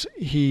was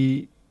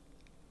he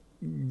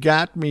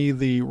got me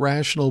the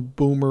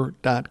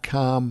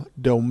rationalboomer.com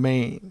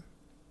domain.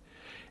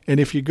 And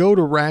if you go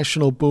to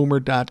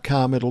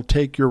rationalboomer.com, it'll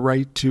take you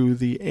right to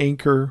the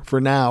Anchor.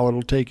 For now,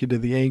 it'll take you to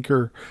the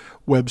Anchor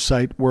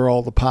website where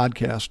all the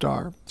podcasts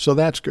are. So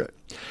that's good.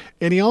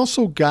 And he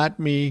also got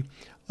me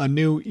a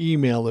new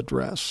email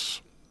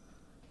address.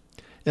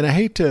 And I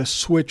hate to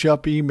switch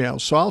up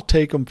emails, so I'll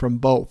take them from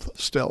both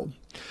still.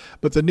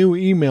 But the new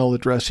email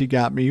address he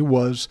got me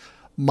was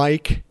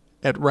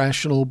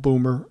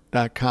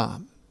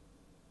mike@rationalboomer.com.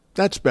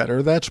 That's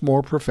better. That's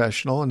more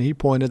professional. And he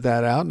pointed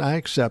that out, and I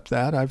accept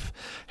that. I've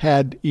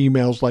had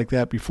emails like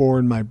that before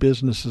in my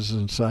businesses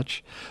and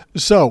such.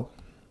 So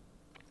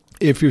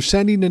if you're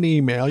sending an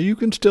email, you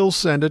can still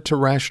send it to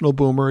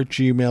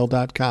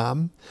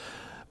rationalboomer@gmail.com.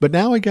 But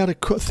now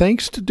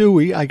thanks to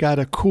Dewey, I got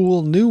a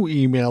cool new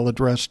email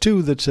address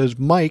too that says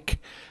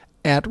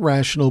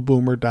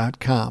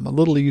mike@rationalboomer.com. A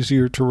little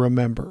easier to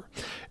remember.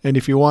 And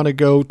if you want to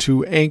go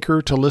to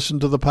Anchor to listen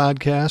to the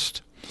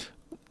podcast,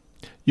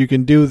 You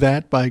can do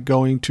that by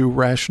going to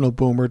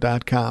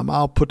rationalboomer.com.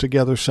 I'll put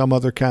together some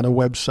other kind of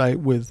website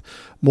with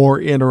more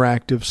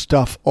interactive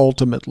stuff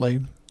ultimately.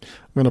 I'm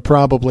going to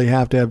probably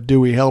have to have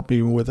Dewey help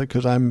me with it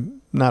because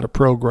I'm not a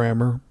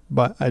programmer,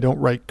 but I don't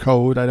write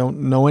code. I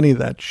don't know any of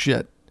that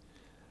shit.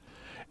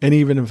 And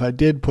even if I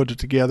did put it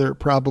together, it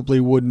probably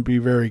wouldn't be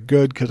very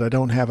good because I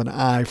don't have an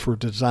eye for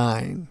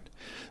design.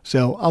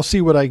 So I'll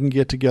see what I can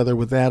get together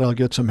with that. I'll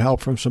get some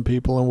help from some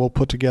people and we'll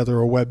put together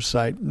a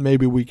website.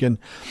 Maybe we can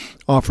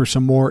offer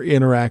some more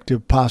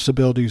interactive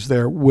possibilities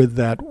there with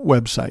that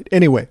website.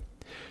 Anyway,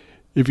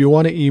 if you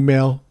want to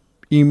email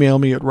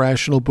me at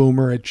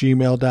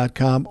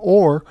rationalboomer@gmail.com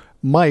or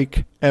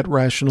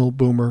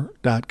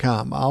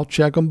mike@rationalboomer.com. I'll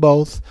check them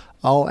both.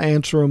 I'll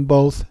answer them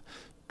both.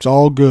 It's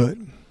all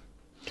good.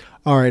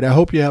 All right, I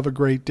hope you have a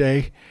great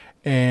day,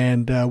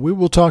 and we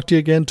will talk to you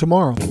again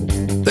tomorrow.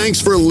 Thanks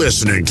for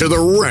listening to the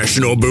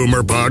Rational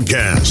Boomer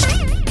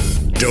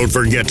Podcast. Don't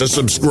forget to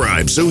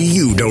subscribe so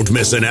you don't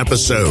miss an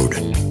episode.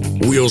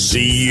 We'll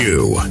see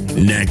you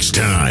next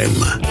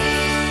time.